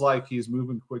feels like he's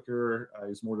moving quicker.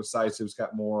 He's more decisive. He's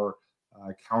got more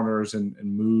counters and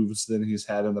moves than he's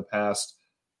had in the past.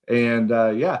 And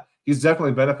he's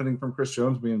definitely benefiting from Chris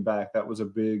Jones being back. That was a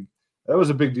big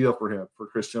deal for him, for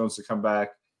Chris Jones to come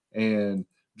back and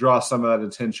draw some of that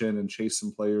attention and chase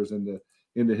some players into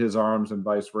his arms and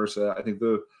vice versa. I think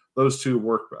those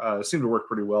two seem to work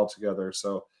pretty well together.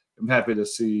 So I'm happy to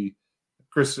see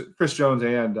Chris Jones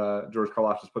and George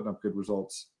Karlaftis putting up good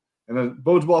results, and it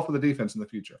bodes well for the defense in the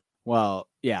future. Well,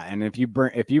 yeah, and if you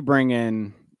bring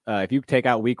in if you take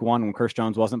out week 1 when Chris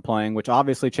Jones wasn't playing, which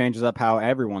obviously changes up how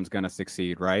everyone's going to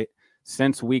succeed, right?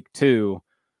 Since week 2,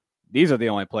 these are the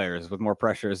only players with more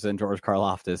pressures than George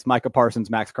Karlaftis: Micah Parsons,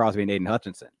 Max Crosby, and Aiden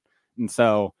Hutchinson. And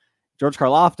so George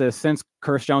Karlaftis, since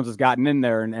Chris Jones has gotten in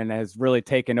there and has really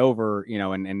taken over,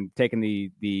 and taken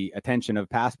the attention of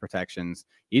pass protections,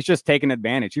 he's just taken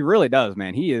advantage. He really does,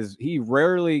 man. He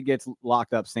rarely gets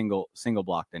locked up single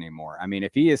blocked anymore. I mean,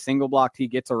 if he is single blocked, he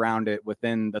gets around it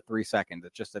within the 3 seconds.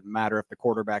 It's just a matter if the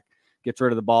quarterback gets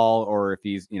rid of the ball or if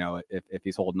he's, if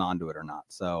he's holding on to it or not.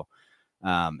 So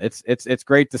it's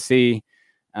great to see.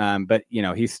 But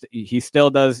he still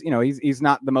does, he's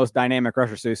not the most dynamic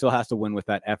rusher, so he still has to win with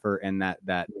that effort and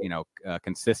that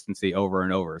consistency over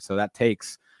and over. So it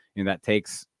takes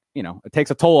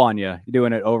a toll on you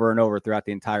doing it over and over throughout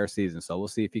the entire season. So we'll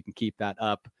see if he can keep that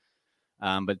up.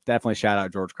 But definitely shout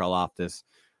out George Karlaftis.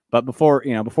 But before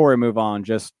we move on,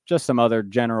 just some other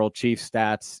general Chiefs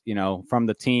stats, from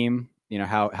the team,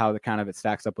 how the kind of it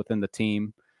stacks up within the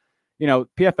team.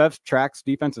 PFF tracks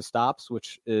defensive stops,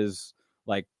 which is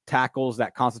like tackles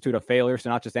that constitute a failure. So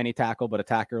not just any tackle, but a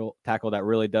tackle that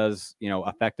really does,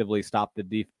 effectively stop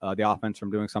the offense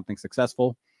from doing something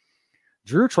successful.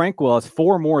 Drew Tranquill has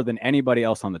 4 more than anybody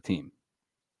else on the team.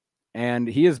 And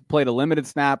he has played a limited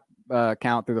snap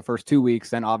count through the first 2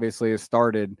 weeks, and obviously has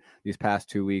started these past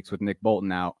 2 weeks with Nick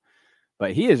Bolton out.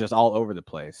 But he is just all over the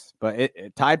place. But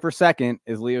it tied for second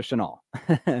is Leo Chenal,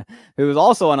 who is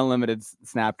also on a limited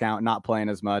snap count, not playing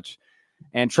as much.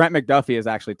 And Trent McDuffie is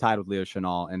actually tied with Leo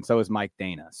Chenal, and so is Mike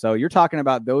Dana. So you're talking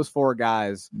about those 4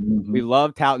 guys. Mm-hmm. We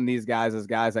love touting these guys as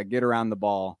guys that get around the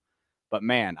ball. But,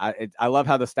 man, I love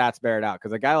how the stats bear it out,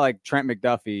 because a guy like Trent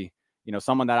McDuffie,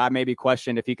 someone that I maybe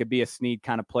questioned if he could be a Snead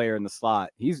kind of player in the slot,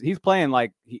 he's playing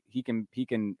like he can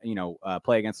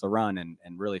play against the run and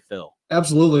really fill.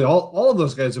 Absolutely. All of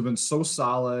those guys have been so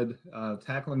solid.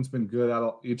 Tackling's been good out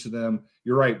of each of them.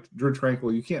 You're right. Drew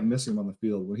Tranquill, you can't miss him on the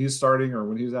field. When he's starting or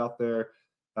when he's out there,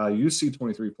 you see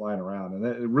 23 flying around, and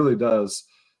it really does.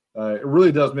 It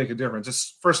really does make a difference.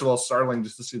 It's, first of all, startling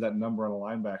just to see that number on a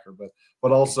linebacker,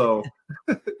 but also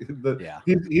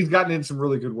he's gotten in some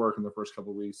really good work in the first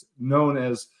couple of weeks. Known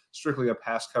as strictly a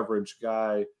pass coverage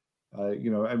guy,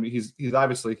 he's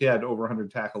obviously, he had over 100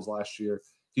 tackles last year.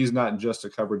 He's not just a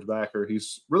coverage backer.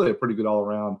 He's really a pretty good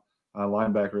all-around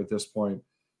linebacker at this point.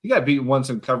 He got beaten once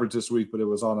in coverage this week, but it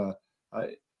was on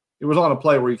a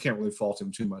play where you can't really fault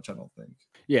him too much, I don't think.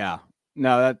 Yeah.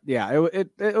 No,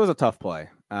 it was a tough play,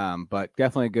 but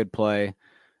definitely a good play.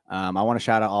 I want to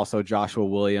shout out also Joshua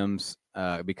Williams,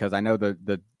 because I know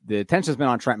the the attention's been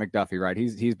on Trent McDuffie, right?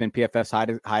 He's been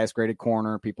PFF's highest graded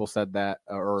corner. People said that,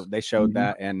 or they showed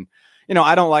that. And,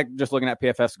 I don't like just looking at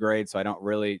PFF's grade, so I don't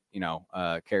really,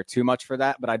 care too much for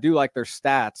that. But I do like their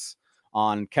stats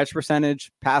on catch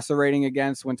percentage, passer rating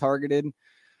against when targeted.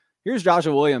 Here's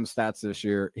Joshua Williams' stats this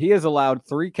year. He has allowed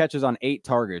 3 catches on 8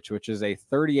 targets, which is a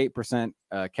 38%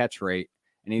 catch rate.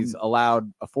 And he's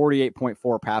allowed a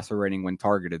 48.4 passer rating when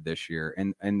targeted this year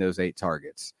in those 8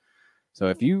 targets. So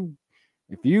if you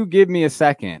give me a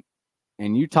second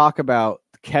and you talk about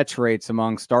catch rates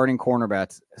among starting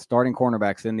cornerbacks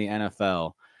in the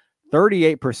NFL,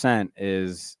 38%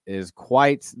 is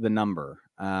quite the number.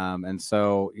 And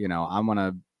so, I'm going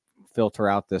to filter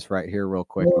out this right here real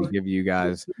quick and give you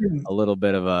guys a little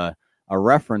bit of a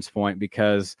reference point,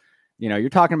 because you're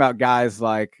talking about guys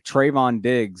like Trayvon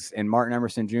Diggs and Martin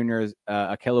Emerson Jr.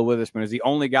 Ahkello Witherspoon is the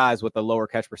only guys with a lower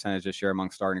catch percentage this year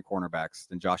among starting cornerbacks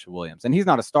than Joshua Williams. And he's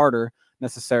not a starter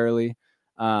necessarily,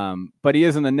 but he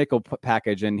is in the nickel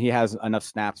package and he has enough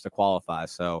snaps to qualify.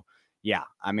 So, yeah,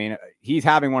 I mean, he's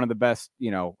having one of the best,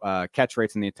 catch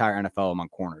rates in the entire NFL among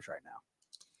corners right now.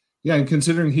 Yeah, and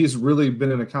considering he's really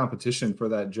been in a competition for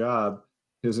that job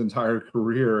his entire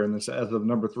career, and this as of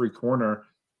number 3 corner,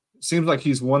 seems like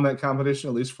he's won that competition,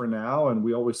 at least for now. And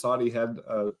we always thought he had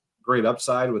a great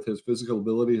upside with his physical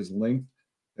ability, his length.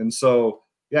 And so,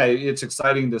 yeah, it's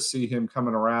exciting to see him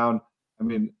coming around. I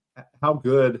mean, how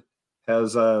good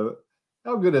has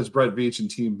Brett Veach and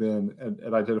team been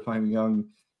at identifying young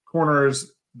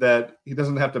corners that he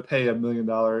doesn't have to pay $1 million,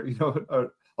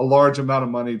 a large amount of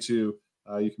money to.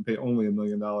 You can pay only $1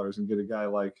 million and get a guy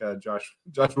like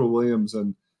Joshua Williams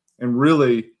and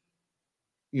really,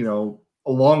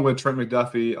 along with Trent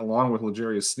McDuffie, along with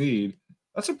L'Jarius Sneed,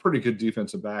 that's a pretty good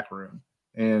defensive back room,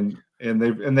 and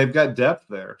they've got depth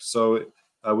there. So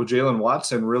with Jalen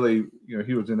Watson, really,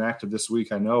 he was inactive this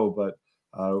week, I know, but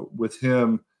with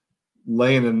him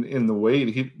laying in the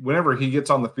weight, whenever he gets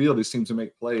on the field, he seems to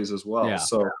make plays as well. Yeah.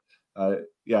 So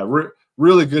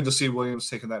really good to see Williams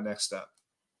taking that next step.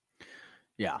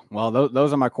 Yeah, well,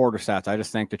 those are my quarter stats. I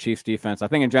just think the Chiefs defense, I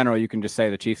think in general, you can just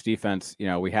say the Chiefs defense,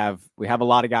 we have a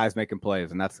lot of guys making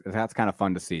plays, and that's kind of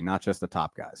fun to see, not just the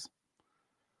top guys.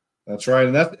 That's right.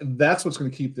 And that's what's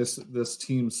going to keep this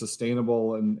team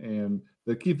sustainable and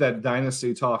to keep that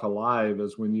dynasty talk alive,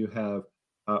 is when you have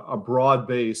a broad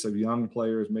base of young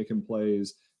players making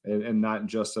plays and not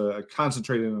just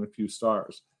concentrated on a few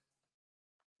stars.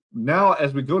 Now,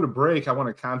 as we go to break, I want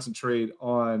to concentrate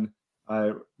on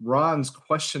Ron's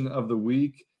question of the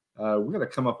week. We're going to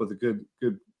come up with a good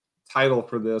title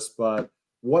for this, but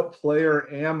what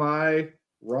player am I?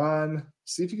 Ron,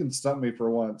 see if you can stump me for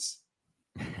once.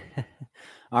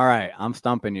 All right, I'm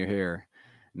stumping you here.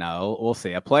 No, we'll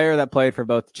see. A player that played for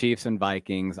both the Chiefs and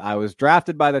Vikings. I was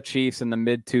drafted by the Chiefs in the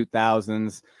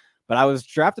mid-2000s, but I was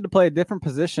drafted to play a different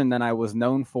position than I was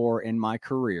known for in my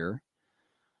career.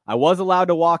 I was allowed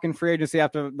to walk in free agency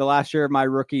after the last year of my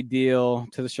rookie deal,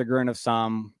 to the chagrin of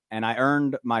some, and I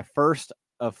earned my first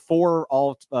of 4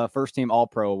 first-team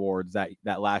All-Pro awards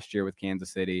that last year with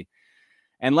Kansas City.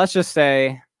 And let's just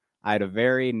say I had a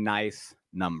very nice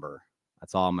number.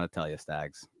 That's all I'm going to tell you,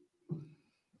 Stags.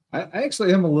 I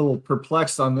actually am a little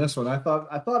perplexed on this one. I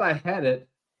thought I had it,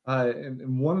 and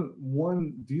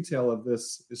one detail of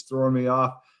this is throwing me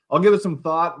off. I'll give it some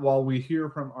thought while we hear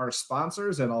from our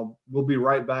sponsors, and we'll be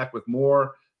right back with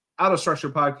more Out of Structure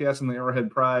podcast on the Arrowhead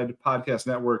Pride Podcast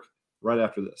Network right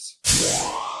after this.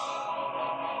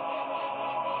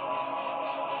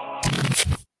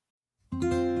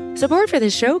 Support for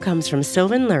this show comes from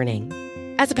Sylvan Learning.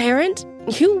 As a parent,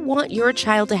 you want your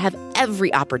child to have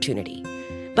every opportunity,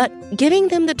 but giving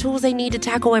them the tools they need to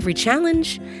tackle every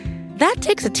challenge, that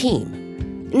takes a team.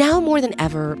 Now more than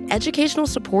ever, educational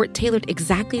support tailored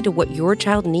exactly to what your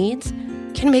child needs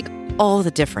can make all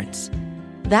the difference.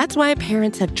 That's why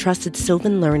parents have trusted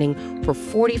Sylvan Learning for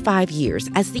 45 years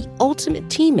as the ultimate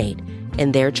teammate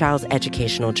in their child's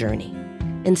educational journey,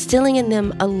 instilling in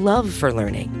them a love for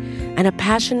learning and a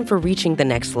passion for reaching the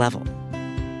next level.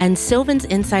 And Sylvan's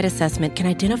Insight Assessment can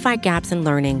identify gaps in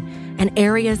learning and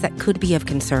areas that could be of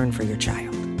concern for your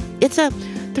child. It's a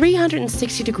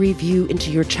 360-degree view into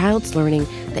your child's learning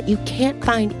that you can't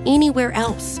find anywhere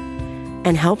else,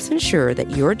 and helps ensure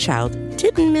that your child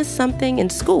didn't miss something in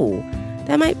school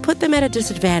that might put them at a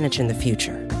disadvantage in the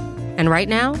future. And right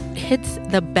now, it's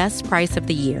the best price of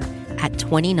the year at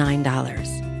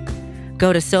 $29.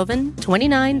 Go to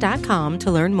sylvan29.com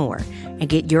to learn more and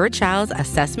get your child's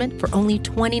assessment for only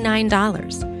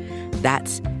 $29.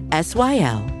 That's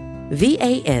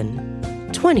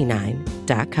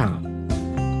SYLVAN29.com.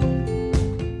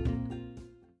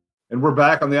 And we're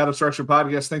back on the Out of Structure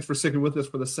podcast. Thanks for sticking with us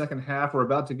for the second half. We're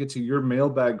about to get to your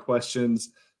mailbag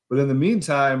questions. But in the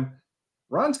meantime,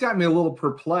 Ron's got me a little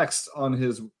perplexed on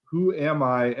his Who Am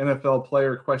I NFL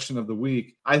Player question of the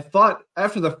week. I thought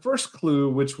after the first clue,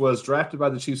 which was drafted by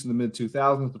the Chiefs in the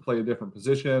mid-2000s to play a different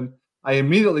position, I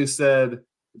immediately said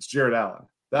it's Jared Allen.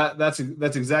 That's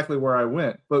exactly where I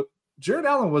went. But Jared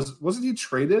Allen wasn't he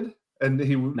traded? And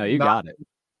he got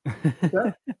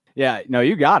it. Yeah, no,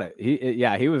 you got it.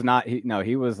 He was not.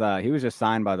 He was just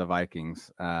signed by the Vikings.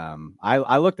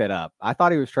 I looked it up. I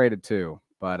thought he was traded too,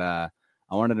 but I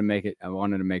wanted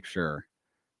to make sure.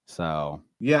 So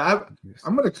yeah,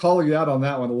 I'm going to call you out on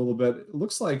that one a little bit. It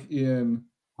looks like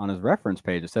on his reference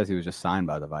page it says he was just signed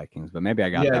by the Vikings, but maybe I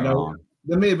got that wrong.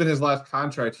 That may have been his last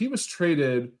contract. He was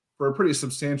traded for a pretty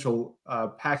substantial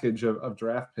package of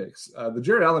draft picks. The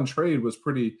Jared Allen trade was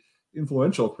pretty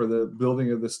influential for the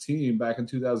building of this team back in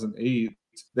 2008.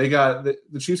 They got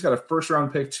the Chiefs got a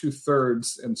first-round pick,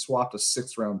 2/3, and swapped a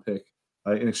 6th-round pick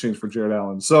in exchange for Jared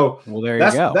Allen. So there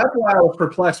you go. That's why I was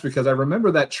perplexed, because I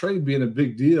remember that trade being a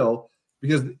big deal,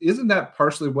 because isn't that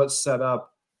partially what set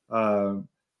up the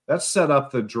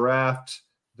draft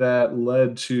that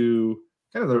led to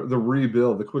kind of the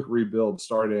rebuild, the quick rebuild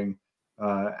starting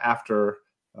after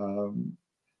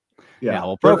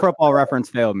well, Pro Football Reference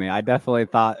failed me. I definitely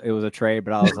thought it was a trade,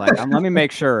 but I was like, let me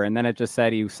make sure. And then it just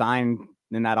said he signed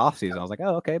in that offseason. I was like,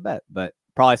 oh, okay, bet. But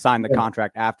probably signed the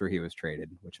contract after he was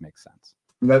traded, which makes sense.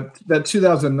 That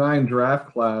 2009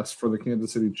 draft class for the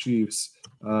Kansas City Chiefs,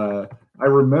 I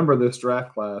remember this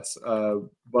draft class,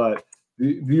 but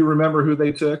do you remember who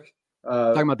they took?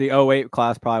 Talking about the 08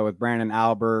 class, probably with Brandon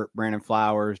Albert, Brandon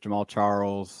Flowers, Jamal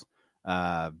Charles.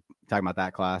 Talking about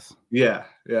that class. Yeah.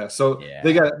 So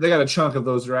they got a chunk of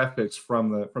those draft picks from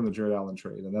the Jared Allen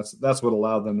trade, and that's what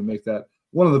allowed them to make that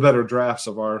one of the better drafts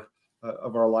of our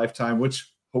lifetime,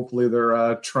 which hopefully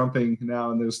they're trumping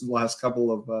now in this last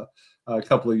couple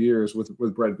of years with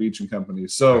Brett Veach and company.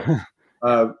 So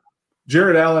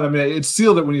Jared Allen, I mean, it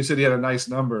sealed it when you said he had a nice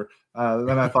number.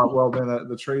 Then I thought, well, man,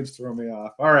 the trades throw me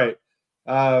off. All right.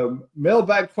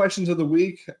 Mailbag questions of the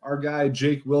week. Our guy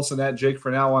Jake Wilson at Jake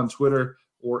for Now on Twitter,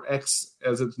 or X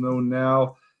as it's known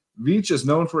now. Veach is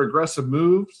known for aggressive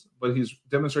moves, but he's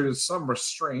demonstrated some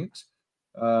restraint.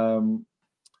 How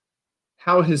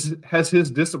has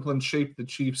his discipline shaped the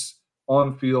Chiefs'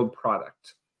 on-field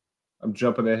product? I'm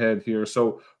jumping ahead here.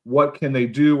 So what can they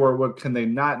do, or what can they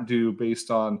not do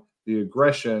based on the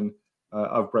aggression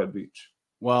of Brett Veach?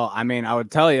 Well, I mean, I would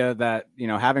tell you that,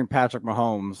 having Patrick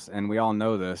Mahomes, and we all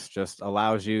know this, just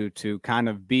allows you to kind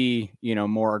of be,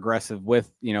 more aggressive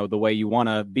with, the way you want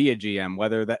to be a GM,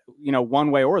 whether that, one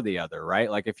way or the other,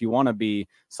 right? Like if you want to be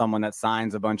someone that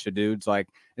signs a bunch of dudes, like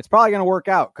it's probably going to work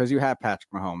out because you have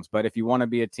Patrick Mahomes. But if you want to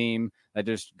be a team that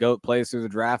just plays through the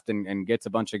draft and gets a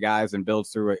bunch of guys and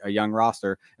builds through a young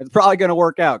roster, it's probably going to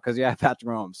work out because you have Patrick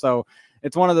Mahomes. So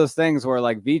it's one of those things where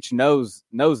like Veach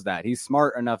knows that. He's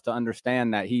smart enough to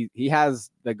understand that he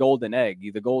has the golden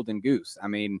egg, the golden goose. I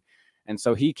mean, and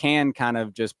so he can kind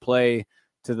of just play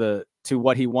to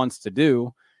what he wants to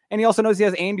do. And he also knows he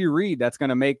has Andy Reid that's going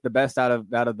to make the best out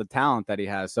of the talent that he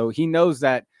has. So he knows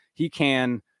that he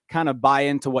can kind of buy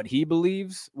into what he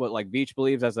believes, what like Veach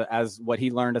believes as what he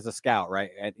learned as a scout,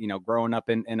 right? Growing up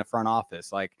in a front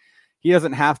office, like he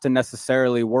doesn't have to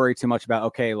necessarily worry too much about,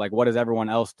 okay, like what is everyone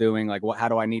else doing? Like how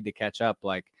do I need to catch up?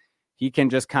 Like he can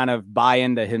just kind of buy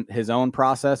into his own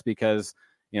process because,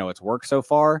 it's worked so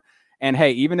far. And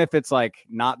hey, even if it's like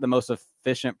not the most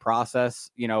efficient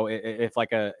process, if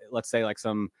like let's say like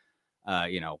some,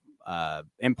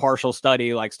 impartial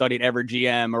study, like studied every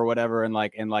GM or whatever, and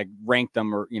ranked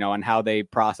them or, on how they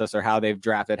process or how they've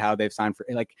drafted, how they've signed for,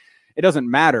 like, it doesn't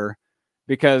matter.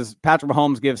 Because Patrick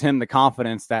Mahomes gives him the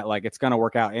confidence that like it's going to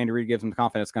work out. Andy Reid gives him the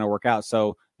confidence it's going to work out.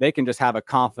 So they can just have a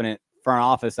confident front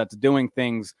office that's doing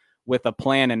things with a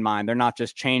plan in mind. They're not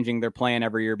just changing their plan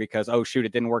every year because, oh shoot,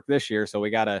 it didn't work this year, so we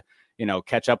got to,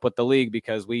 catch up with the league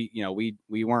because we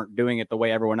weren't doing it the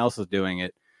way everyone else is doing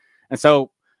it. And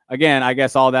so again, I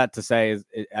guess all that to say is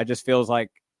I just feels like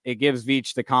it gives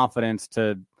Veach the confidence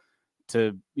to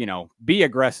be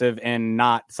aggressive and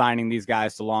not signing these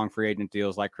guys to long free agent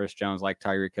deals like Chris Jones, like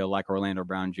Tyreek Hill, like Orlando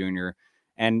Brown Jr.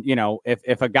 And,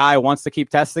 if a guy wants to keep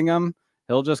testing him,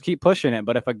 he'll just keep pushing it.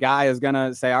 But if a guy is going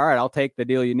to say, all right, I'll take the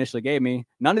deal you initially gave me,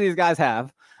 none of these guys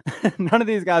have. None of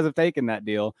these guys have taken that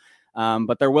deal,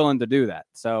 but they're willing to do that.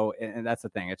 So, and that's the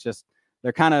thing. It's just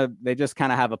they just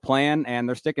kind of have a plan and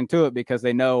they're sticking to it because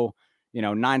they know,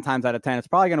 9 times out of 10, it's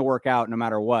probably going to work out no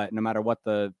matter what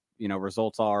the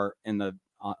results are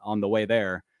on the way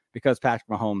there, because Patrick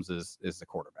Mahomes is the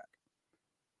quarterback.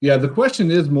 Yeah, the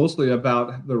question is mostly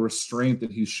about the restraint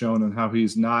that he's shown and how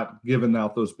he's not given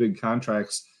out those big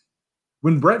contracts.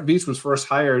 When Brett Veach was first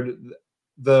hired,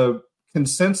 the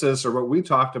consensus or what we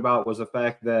talked about was the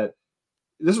fact that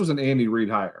this was an Andy Reid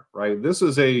hire, right? This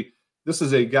is a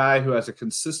guy who has a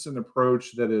consistent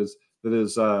approach that is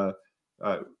really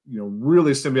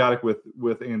symbiotic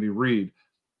with Andy Reid.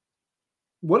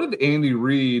 What did Andy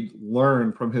Reid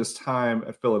learn from his time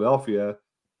at Philadelphia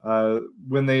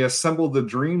when they assembled the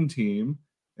dream team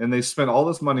and they spent all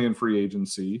this money in free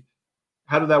agency?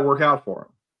 How did that work out for him?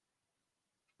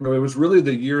 It was really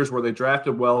the years where they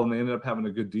drafted well and they ended up having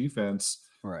a good defense,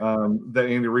 right, that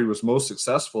Andy Reid was most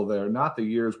successful there, not the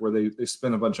years where they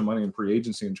spent a bunch of money in free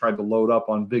agency and tried to load up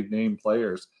on big name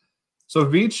players. So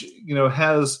Veach,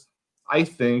 has, I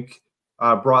think,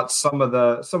 brought some of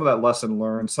that lesson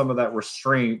learned, some of that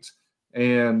restraint,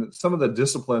 and some of the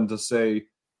discipline to say,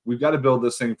 we've got to build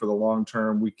this thing for the long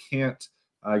term. We can't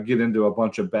get into a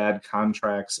bunch of bad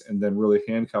contracts and then really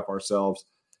handcuff ourselves.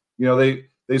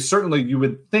 They certainly, you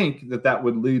would think that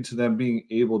would lead to them being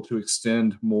able to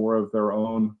extend more of their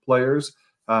own players,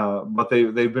 but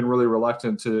they've been really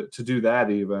reluctant to do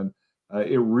that even.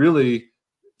 It really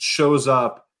shows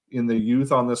up in the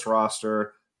youth on this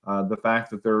roster, the fact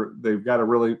that they've got a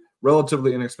really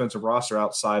relatively inexpensive roster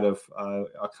outside of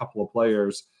a couple of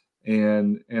players,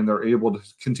 and they're able to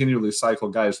continually cycle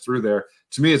guys through there.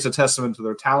 To me, it's a testament to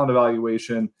their talent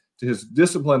evaluation, to his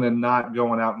discipline and not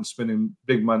going out and spending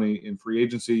big money in free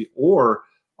agency or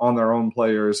on their own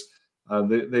players.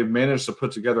 They've managed to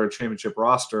put together a championship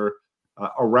roster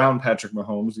around Patrick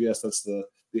Mahomes. Yes, that's the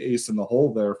ace in the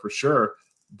hole there for sure.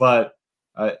 But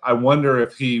I wonder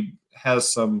if he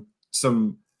has some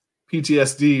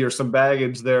PTSD or some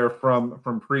baggage there from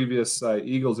previous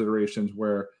Eagles iterations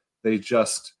where they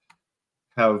just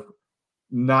have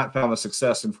not found the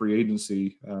success in free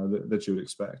agency that you would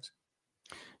expect.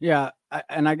 Yeah,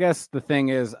 and I guess the thing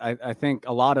is, I think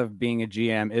a lot of being a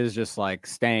GM is just like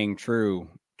staying true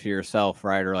to yourself,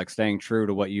 right? Or like staying true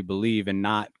to what you believe and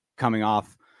not coming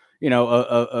off,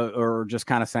 or just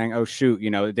kind of saying, oh, shoot,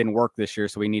 it didn't work this year,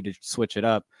 so we need to switch it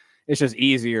up. It's just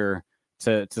easier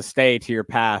to stay to your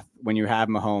path when you have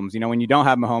Mahomes. When you don't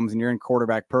have Mahomes and you're in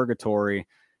quarterback purgatory,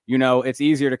 it's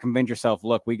easier to convince yourself,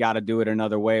 look, we got to do it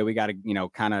another way. We got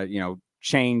to,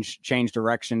 change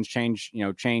directions,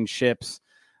 change ships.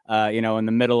 In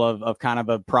the middle of kind of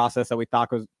a process that we thought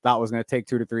was going to take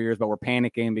 2 to 3 years, but we're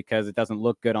panicking because it doesn't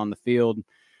look good on the field.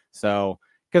 So,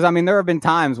 because there have been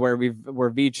times where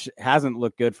Veach hasn't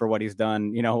looked good for what he's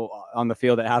done, on the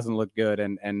field. It hasn't looked good,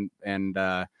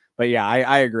 but yeah,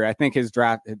 I agree. I think his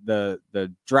draft,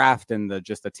 the draft and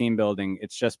the team building,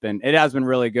 it has been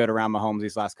really good around Mahomes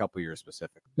these last couple of years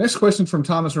specifically. Next question from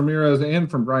Thomas Ramirez and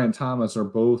from Brian Thomas are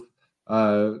both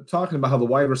talking about how the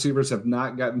wide receivers have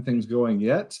not gotten things going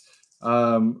yet.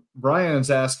 Brian's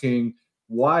asking,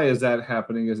 why is that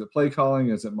happening? Is it play calling?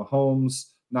 Is it Mahomes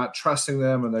not trusting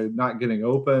them and they're not getting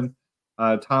open?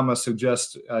 Thomas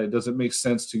suggests does it make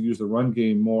sense to use the run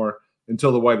game more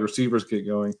until the wide receivers get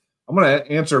going? I'm going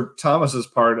to answer Thomas's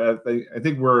part. I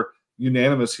think we're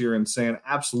unanimous here in saying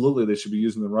absolutely they should be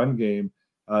using the run game,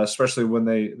 especially when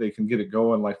they can get it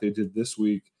going like they did this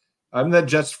week. That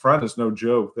Jets front is no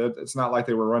joke. It's not like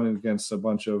they were running against a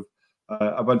bunch of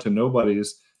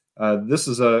nobodies. This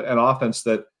is an offense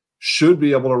that should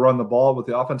be able to run the ball with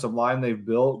the offensive line they've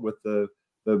built, with the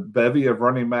bevy of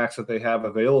running backs that they have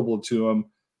available to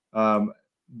them.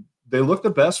 They look the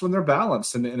best when they're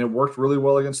balanced, and it worked really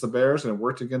well against the Bears, and it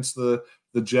worked against the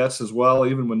Jets as well,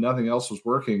 even when nothing else was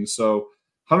working. So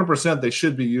 100% they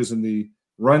should be using the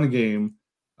run game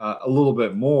a little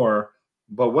bit more.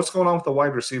 But what's going on with the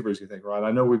wide receivers, you think, Rod?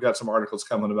 I know we've got some articles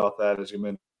coming about that, as you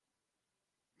mentioned.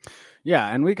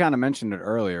 Yeah, and we kind of mentioned it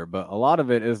earlier, but a lot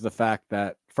of it is the fact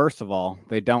that, first of all,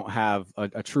 they don't have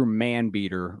a true man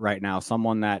beater right now.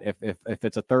 Someone that if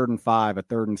it's a 3rd and 5, a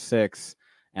 3rd and 6,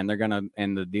 and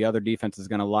the other defense is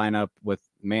gonna line up with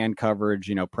man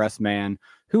coverage, press man,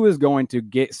 who is going to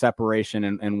get separation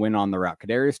and win on the route?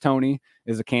 Kadarius Toney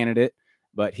is a candidate,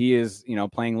 but he is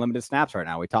playing limited snaps right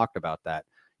now. We talked about that.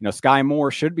 Sky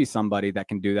Moore should be somebody that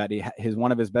can do that.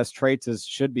 One of his best traits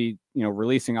should be,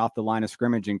 releasing off the line of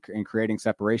scrimmage and creating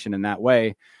separation in that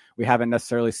way. We haven't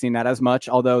necessarily seen that as much,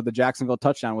 although the Jacksonville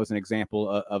touchdown was an example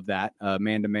of that.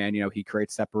 Man-to-man, he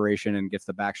creates separation and gets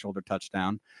the back shoulder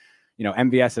touchdown.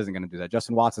 MVS isn't going to do that.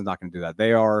 Justin Watson's not going to do that.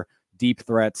 They are deep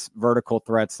threats, vertical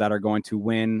threats that are going to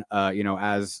win,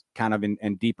 as kind of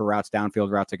in deeper routes,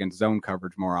 downfield routes against zone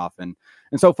coverage more often.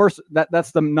 And so first,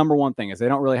 that's the number one thing, is they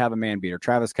don't really have a man beater.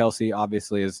 Travis Kelce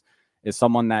obviously is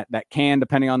someone that can,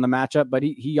 depending on the matchup, but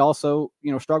he also,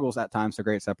 struggles at times to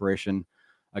create separation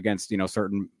against,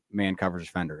 certain man coverage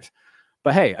defenders.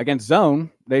 But hey, against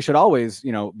zone, they should always,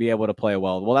 be able to play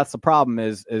well. Well, that's the problem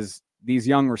is these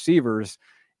young receivers.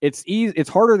 It's easy. It's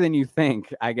harder than you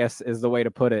think, I guess, is the way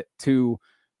to put it, to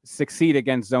succeed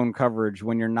against zone coverage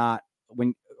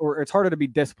or it's harder to be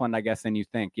disciplined, I guess, than you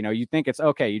think. You think it's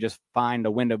okay. You just find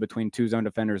a window between two zone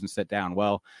defenders and sit down.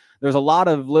 Well, there's a lot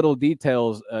of little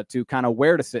details to kind of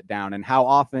where to sit down and how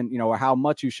often, or how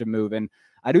much you should move. And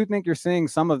I do think you're seeing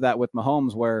some of that with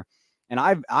Mahomes and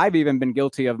I've even been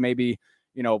guilty of maybe,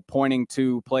 pointing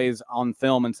to plays on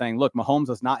film and saying, look, Mahomes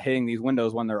is not hitting these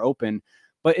windows when they're open.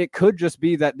 But it could just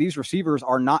be that these receivers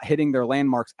are not hitting their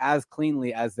landmarks as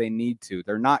cleanly as they need to.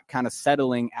 They're not kind of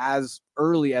settling as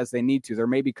early as they need to. They're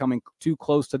maybe coming too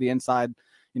close to the inside,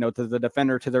 to the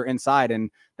defender, to their inside.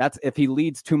 And that's, if he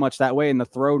leads too much that way and the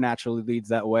throw naturally leads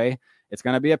that way, it's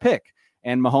going to be a pick.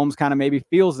 And Mahomes kind of maybe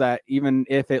feels that, even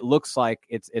if it looks like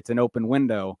it's an open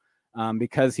window,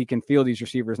 because he can feel these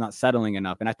receivers not settling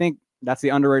enough. And I think that's the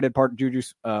underrated part of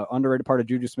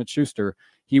Juju Smith-Schuster.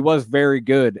 He was very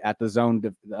good at the zone,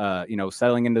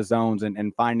 settling into zones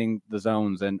and finding the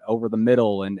zones and over the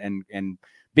middle and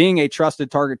being a trusted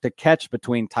target to catch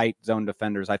between tight zone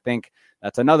defenders. I think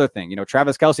that's another thing.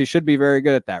 Travis Kelce should be very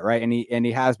good at that, right? And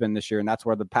he has been this year, and that's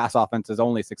where the pass offense has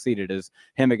only succeeded, is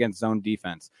him against zone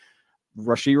defense.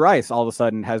 Rashee Rice all of a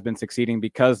sudden has been succeeding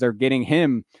because they're getting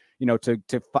him,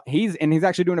 he's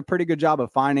actually doing a pretty good job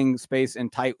of finding space in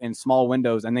tight and small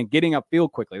windows and then getting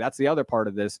upfield quickly. That's the other part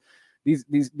of this.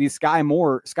 These Sky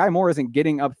Moore isn't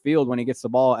getting upfield when he gets the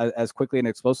ball as quickly and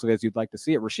explosively as you'd like to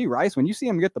see it. Rashee Rice, when you see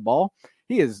him get the ball,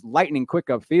 he is lightning quick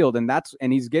upfield,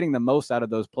 and he's getting the most out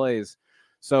of those plays.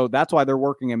 So that's why they're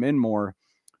working him in more.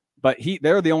 But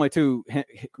they're the only two.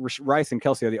 Rice and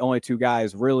Kelce are the only two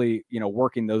guys really,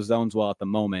 working those zones well at the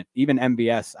moment. Even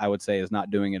MVS, I would say, is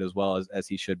not doing it as well as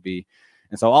he should be.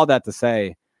 And so all that to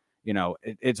say,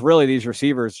 it's really these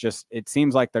receivers. Just, it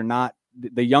seems like they're not.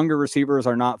 The younger receivers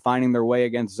are not finding their way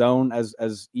against zone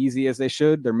as easy as they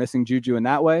should. They're missing Juju in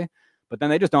that way. But then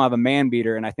they just don't have a man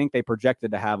beater, and I think they projected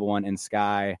to have one in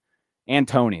Sky and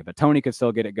Tony. But Tony could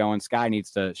still get it going. Sky needs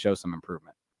to show some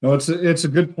improvement. No, it's a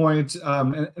good point.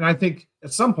 And I think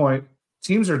at some point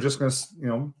teams are just going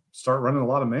to, start running a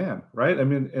lot of man, right? I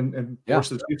mean, and force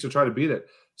the Chiefs to try to beat it.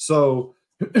 So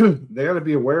they got to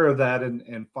be aware of that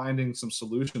and finding some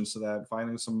solutions to that,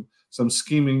 finding some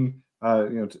scheming,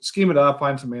 to scheme it up,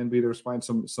 find some man beaters, find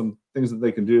some things that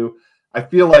they can do. I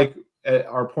feel like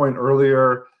our point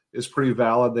earlier is pretty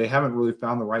valid. They haven't really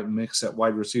found the right mix at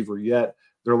wide receiver yet.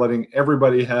 They're letting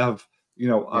everybody have,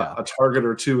 a target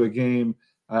or two a game.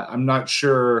 I'm not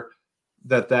sure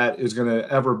that is going to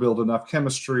ever build enough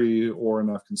chemistry or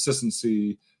enough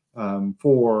consistency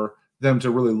for them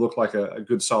to really look like a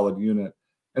good, solid unit.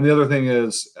 And the other thing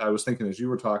is, I was thinking as you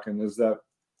were talking, is that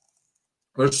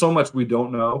there's so much we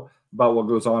don't know about what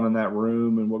goes on in that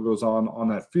room and what goes on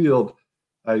that field.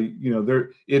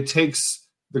 It takes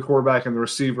the quarterback and the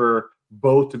receiver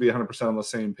both to be 100% on the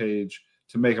same page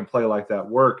to make a play like that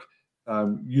work.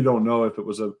 You don't know if it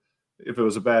was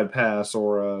a bad pass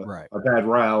or a bad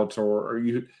route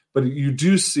but you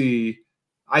do see,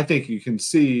 I think you can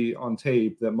see on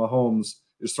tape that Mahomes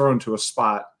is thrown to a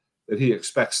spot that he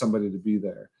expects somebody to be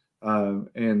there. And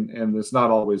it's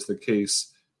not always the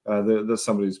case that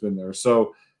somebody's been there.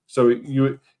 So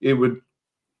it would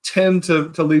tend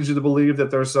to lead you to believe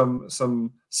that there's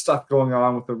some stuff going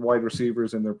on with the wide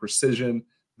receivers and their precision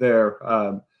there.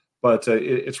 But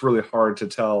it's really hard to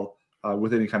tell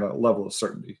with any kind of level of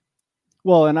certainty.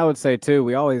 Well, and I would say too,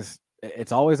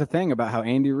 it's always a thing about how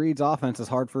Andy Reid's offense is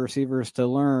hard for receivers to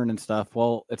learn and stuff.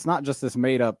 Well, it's not just this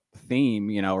made up theme,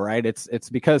 right? It's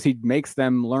because he makes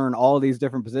them learn all of these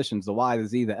different positions, the Y, the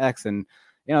Z, the X, and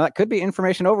that could be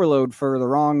information overload for the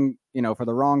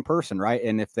wrong person, right?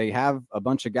 And if they have a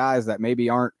bunch of guys that maybe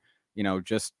aren't,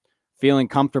 just feeling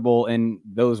comfortable in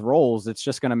those roles, it's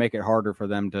just going to make it harder for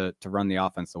them to run the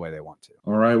offense the way they want to.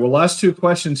 All right. Well, last two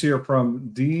questions here from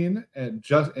Dean and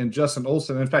Justin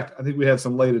Olson. In fact, I think we had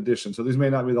some late additions, so these may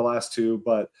not be the last two,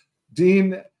 but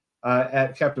Dean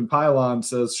at Captain Pylon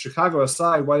says, Chicago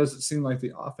aside, why does it seem like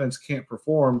the offense can't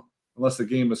perform unless the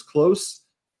game is close?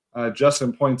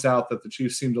 Justin points out that the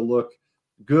Chiefs seem to look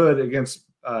good against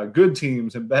good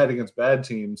teams and bad against bad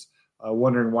teams,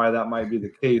 wondering why that might be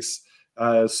the case.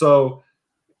 So,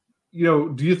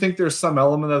 do you think there's some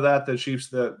element of that Chiefs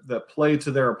that play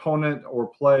to their opponent or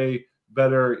play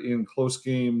better in close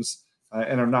games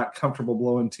and are not comfortable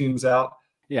blowing teams out?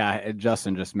 Yeah,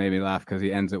 Justin just made me laugh because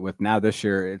he ends it with, now this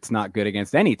year it's not good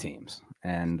against any teams.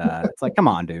 And it's like, come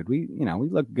on, dude. We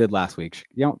looked good last week.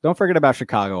 Don't forget about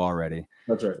Chicago already.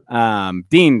 That's right.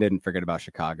 Dean didn't forget about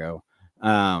Chicago.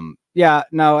 Yeah,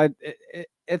 no,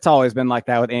 it's always been like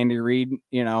that with Andy Reid.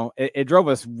 You know, it drove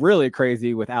us really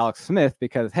crazy with Alex Smith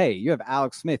because, hey, you have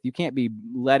Alex Smith. You can't be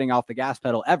letting off the gas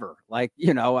pedal ever. Like,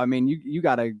 you know, I mean, you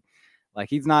got to, like,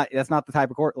 that's not the type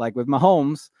of court. Like with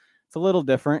Mahomes, it's a little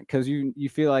different because you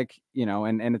feel like, you know,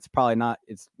 and it's probably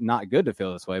it's not good to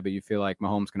feel this way, but you feel like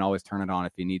Mahomes can always turn it on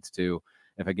if he needs to,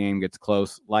 if a game gets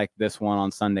close like this one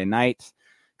on Sunday night.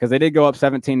 Because they did go up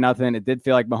 17-0. It did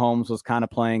feel like Mahomes was kind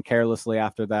of playing carelessly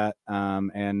after that.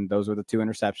 And those were the two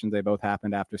interceptions. They both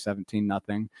happened after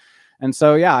 17-0. And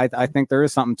so, yeah, I think there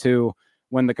is something to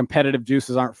when the competitive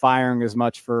juices aren't firing as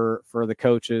much for the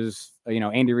coaches. You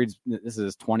know, Andy Reid's, this is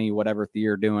his 20-whatever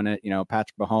year doing it. You know,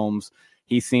 Patrick Mahomes,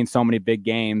 he's seen so many big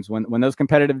games. When those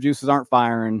competitive juices aren't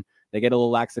firing, they get a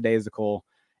little lackadaisical.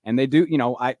 And they do, you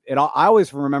know, I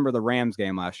always remember the Rams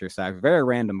game last year, Zach. Very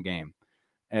random game.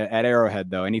 At Arrowhead,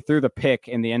 though, and he threw the pick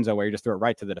in the end zone where he just threw it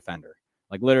right to the defender.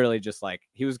 Like, literally just like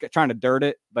he was trying to dirt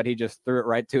it, but he just threw it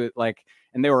right to it. Like,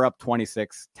 and they were up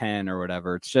 26-10 or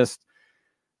whatever. It's just,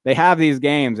 they have these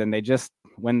games and they just,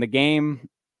 when the game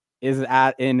is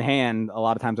in hand, a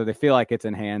lot of times, or they feel like it's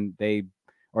in hand, they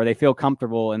feel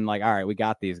comfortable and like, all right, we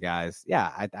got these guys.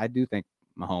 Yeah, I do think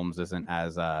Mahomes isn't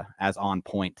as on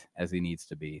point as he needs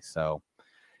to be. So,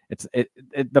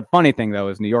 the funny thing though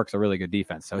is New York's a really good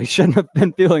defense, so he shouldn't have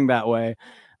been feeling that way.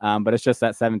 But it's just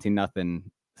that 17-0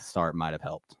 start might have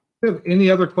helped. Do you have any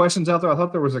other questions out there? I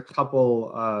thought there was a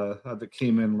couple that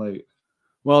came in late.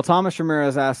 Well, Thomas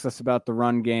Ramirez asked us about the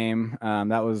run game.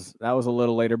 That was a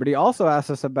little later, but he also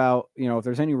asked us about, you know, if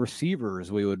there's any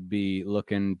receivers we would be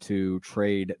looking to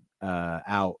trade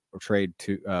out or trade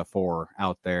for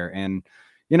out there. And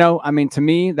you know, I mean, to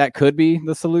me, that could be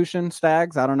the solution,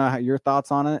 Stags. I don't know how your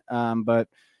thoughts on it, but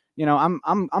you know,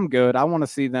 I'm good. I want to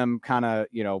see them kind of,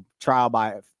 you know, trial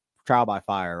by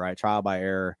fire, right? Trial by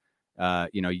error.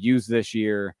 You know, use this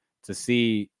year to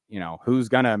see, you know, who's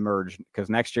gonna emerge, because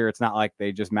next year it's not like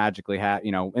they just magically have.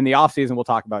 You know, in the offseason we'll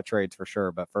talk about trades for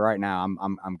sure, but for right now,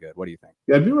 I'm good. What do you think?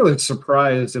 Yeah, I'd be really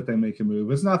surprised if they make a move.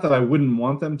 It's not that I wouldn't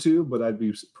want them to, but I'd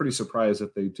be pretty surprised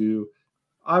if they do.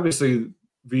 Obviously,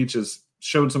 Veach has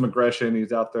showed some aggression.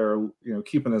 He's out there, you know,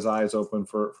 keeping his eyes open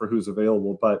for who's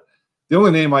available. But the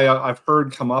only name I've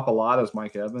heard come up a lot is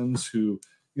Mike Evans, who,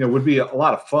 you know, would be a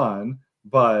lot of fun,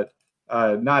 but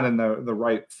not in the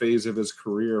right phase of his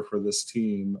career for this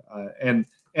team, and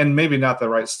maybe not the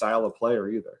right style of player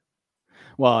either.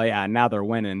 Well, yeah, now they're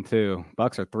winning too.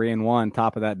 Bucks are 3-1,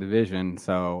 top of that division,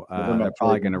 so they're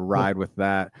probably going to ride with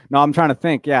that. No, I'm trying to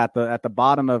think. Yeah, at the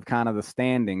bottom of kind of the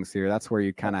standings here, that's where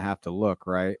you kind of have to look,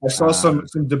 right? I saw some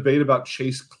debate about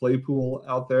Chase Claypool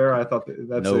out there. I thought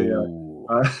that's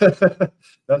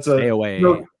stay away. You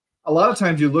know, a lot of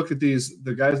times you look at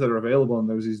the guys that are available, and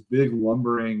there's these big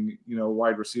lumbering, you know,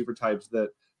 wide receiver types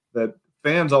that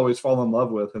fans always fall in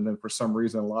love with, and then for some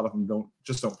reason a lot of them don't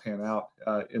pan out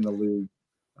in the league.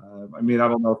 I mean, I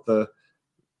don't know if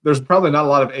there's probably not a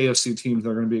lot of AFC teams that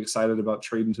are going to be excited about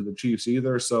trading to the Chiefs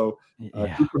either. So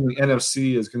who from the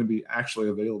NFC is going to be actually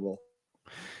available?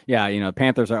 Yeah, you know,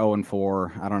 Panthers are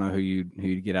 0-4. I don't know who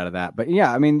you'd get out of that. But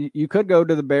yeah, I mean, you could go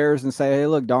to the Bears and say, hey,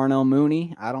 look, Darnell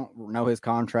Mooney. I don't know his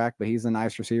contract, but he's a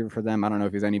nice receiver for them. I don't know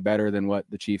if he's any better than what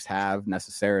the Chiefs have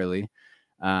necessarily.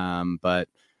 But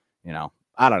you know,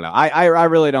 I don't know. I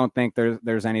really don't think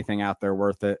there's anything out there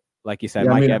worth it. Like you said,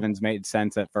 Mike Evans made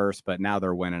sense at first, but now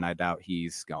they're winning. I doubt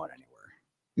he's going anywhere.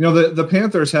 You know, the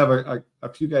Panthers have a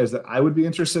few guys that I would be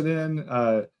interested in.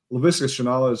 Laviska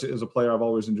Shenault is a player I've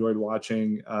always enjoyed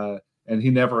watching, and he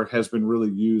never has been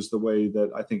really used the way that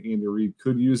I think Andy Reid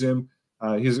could use him.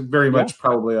 He's very much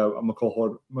probably a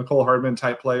McCole Hardman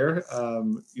type player,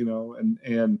 you know,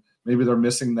 and maybe they're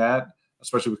missing that,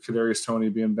 especially with Kadarius Toney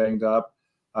being banged up.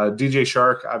 DJ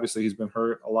Shark, obviously he's been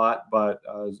hurt a lot, but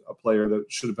a player that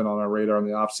should have been on our radar in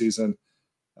the offseason.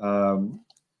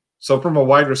 So from a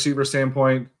wide receiver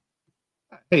standpoint,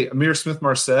 hey, Amir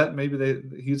Smith-Marset, maybe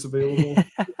he's available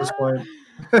at this point.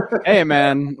 Hey,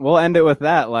 man, we'll end it with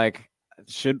that. Like,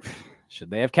 should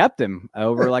they have kept him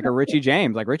over like a Richie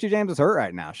James? Like, Richie James is hurt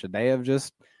right now. Should they have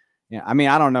just – yeah, I mean,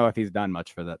 I don't know if he's done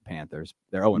much for the Panthers.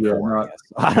 They're 0-4, I guess.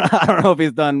 I don't know if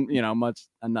he's done, you know, much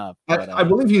enough. But, I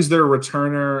believe he's their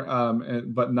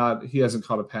returner, but not. He hasn't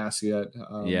caught a pass yet.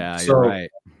 You're right.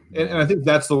 And I think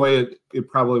that's the way it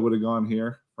probably would have gone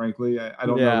here. Frankly, I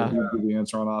don't know if he would be the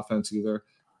answer on offense either.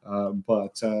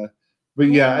 But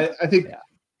yeah, I think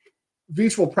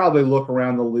Veach will probably look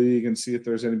around the league and see if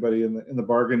there's anybody in the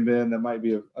bargain bin that might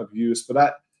be of use.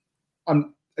 But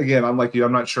I'm like you.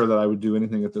 I'm not sure that I would do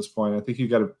anything at this point. I think you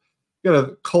got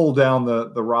to cull down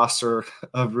the roster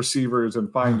of receivers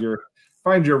and find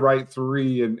your right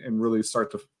three and really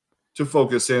start to to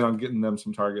focus in on getting them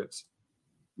some targets.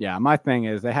 Yeah, my thing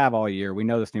is they have all year. We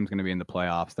know this team's going to be in the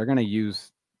playoffs. They're going to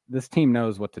use this team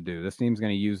knows what to do. This team's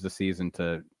going to use the season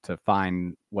to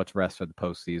find what's rest for the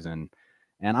postseason.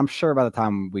 And I'm sure by the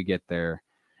time we get there,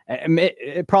 it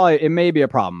may be a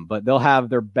problem, but they'll have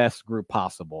their best group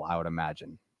possible, I would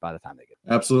imagine, by the time they get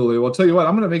there. Absolutely. Well, I'll tell you what,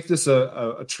 I'm going to make this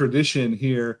a tradition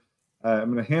here.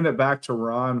 I'm going to hand it back to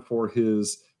Ron for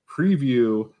his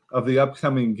preview of the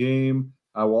upcoming game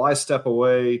while I step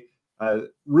away.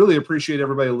 Really appreciate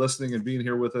everybody listening and being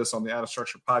here with us on the Out of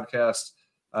Structure podcast.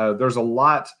 There's a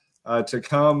lot to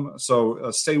come,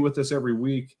 so stay with us every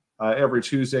week, every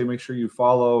Tuesday. Make sure you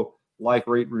follow, like,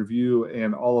 rate, review,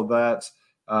 and all of that.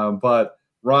 But,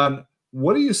 Ron,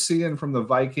 what are you seeing from the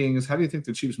Vikings? How do you think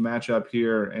the Chiefs match up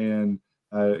here? And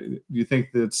do you think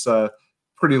that's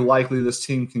pretty likely this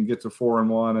team can get to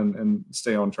 4-1 and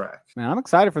stay on track? Man, I'm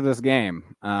excited for this game.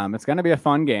 It's going to be a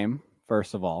fun game,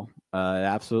 first of all. It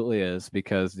absolutely is,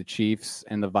 because the Chiefs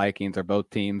and the Vikings are both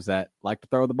teams that like to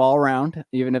throw the ball around,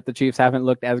 even if the Chiefs haven't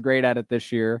looked as great at it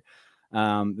this year.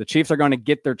 The Chiefs are going to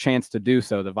get their chance to do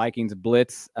so. The Vikings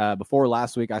blitz before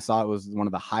last week, I saw it was one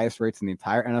of the highest rates in the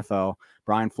entire NFL.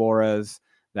 Brian Flores,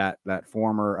 that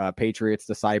former Patriots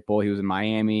disciple, he was in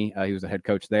Miami. He was a head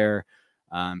coach there.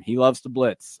 He loves to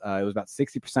blitz. It was about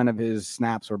 60% of his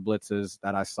snaps were blitzes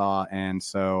that I saw. And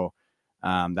so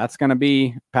that's going to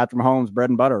be Patrick Mahomes' bread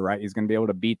and butter, right? He's going to be able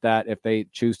to beat that if they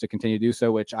choose to continue to do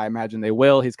so, which I imagine they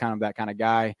will. He's kind of that kind of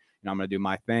guy. I'm going to do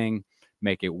my thing,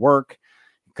 make it work,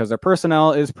 because their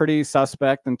personnel is pretty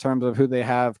suspect in terms of who they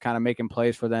have kind of making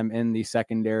plays for them in the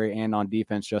secondary and on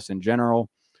defense just in general.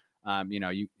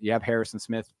 You have Harrison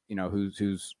Smith,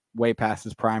 who's way past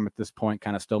his prime at this point,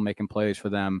 kind of still making plays for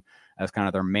them as kind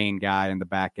of their main guy in the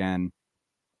back end.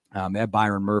 They have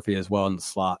Byron Murphy as well in the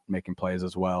slot making plays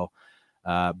as well.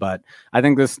 But I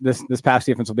think this pass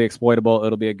defense will be exploitable.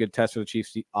 It'll be a good test for the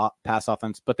Chiefs pass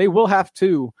offense, but they will have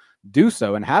to do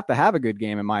so and have to have a good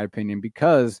game, in my opinion,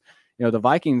 because the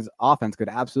Vikings offense could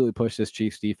absolutely push this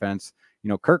Chiefs defense.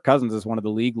 Kirk Cousins is one of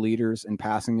the league leaders in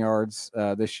passing yards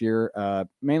this year,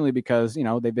 mainly because,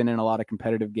 they've been in a lot of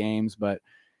competitive games. But,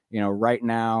 right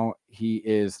now he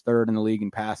is third in the league in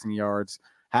passing yards,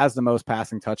 has the most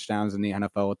passing touchdowns in the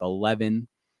NFL with 11.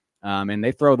 And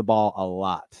they throw the ball a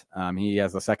lot. He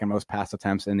has the second most pass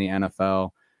attempts in the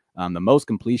NFL, the most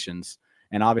completions.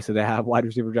 And obviously they have wide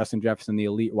receiver Justin Jefferson, the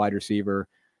elite wide receiver,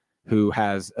 who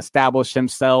has established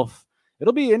himself.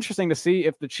 It'll be interesting to see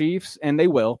if the Chiefs, and they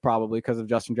will probably because of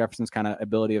Justin Jefferson's kind of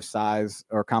ability of size,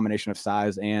 or combination of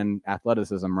size and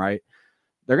athleticism, right?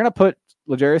 They're going to put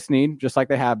L'Jarius Sneed, just like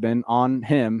they have been, on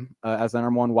him as the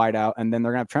number one wideout. And then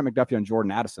they're going to have Trent McDuffie and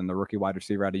Jordan Addison, the rookie wide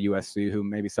receiver out of USC, who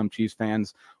maybe some Chiefs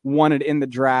fans wanted in the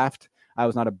draft. I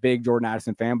was not a big Jordan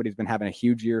Addison fan, but he's been having a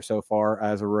huge year so far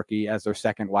as a rookie, as their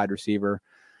second wide receiver.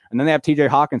 And then they have TJ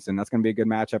Hawkinson. That's going to be a good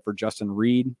matchup for Justin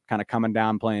Reed, kind of coming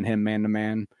down, playing him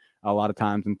man-to-man a lot of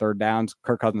times in third downs.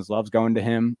 Kirk Cousins loves going to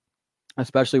him,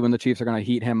 especially when the Chiefs are going to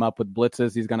heat him up with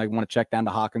blitzes. He's going to want to check down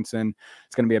to Hawkinson.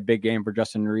 It's going to be a big game for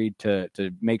Justin Reed to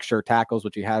make sure tackles,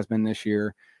 which he has been this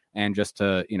year, and just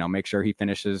to make sure he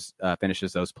finishes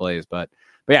those plays. But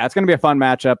yeah, it's going to be a fun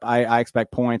matchup. I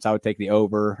expect points. I would take the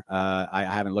over. I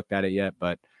haven't looked at it yet,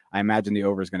 but I imagine the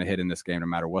over is going to hit in this game no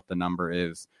matter what the number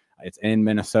is. It's in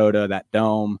Minnesota, that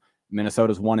dome.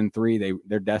 Minnesota's 1-3.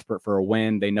 They're desperate for a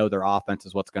win. They know their offense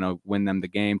is what's going to win them the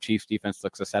game. Chiefs defense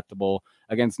looks susceptible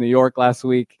against New York last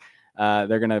week.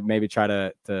 They're going to maybe try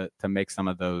to make some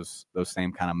of those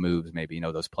same kind of moves. Maybe,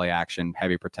 those play action,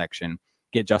 heavy protection,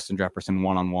 get Justin Jefferson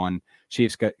one-on-one.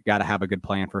 Chiefs got to have a good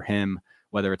plan for him,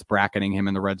 whether it's bracketing him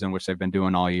in the red zone, which they've been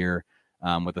doing all year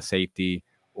with a safety,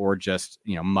 or just,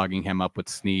 mugging him up with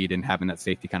Sneed and having that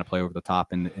safety kind of play over the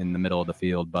top in the middle of the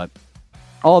field. But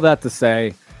all that to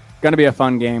say, going to be a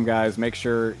fun game, guys. Make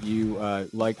sure you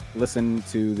listen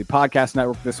to the podcast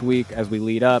network this week as we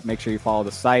lead up. Make sure you follow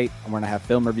the site. We're going to have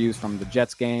film reviews from the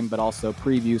Jets game, but also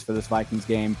previews for this Vikings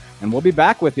game. And we'll be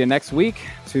back with you next week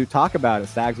to talk about it.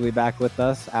 Stags will be back with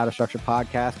us. Out of Structure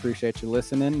Podcast. Appreciate you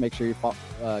listening. Make sure you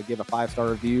give a 5-star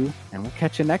review, and we'll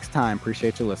catch you next time.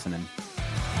 Appreciate you listening.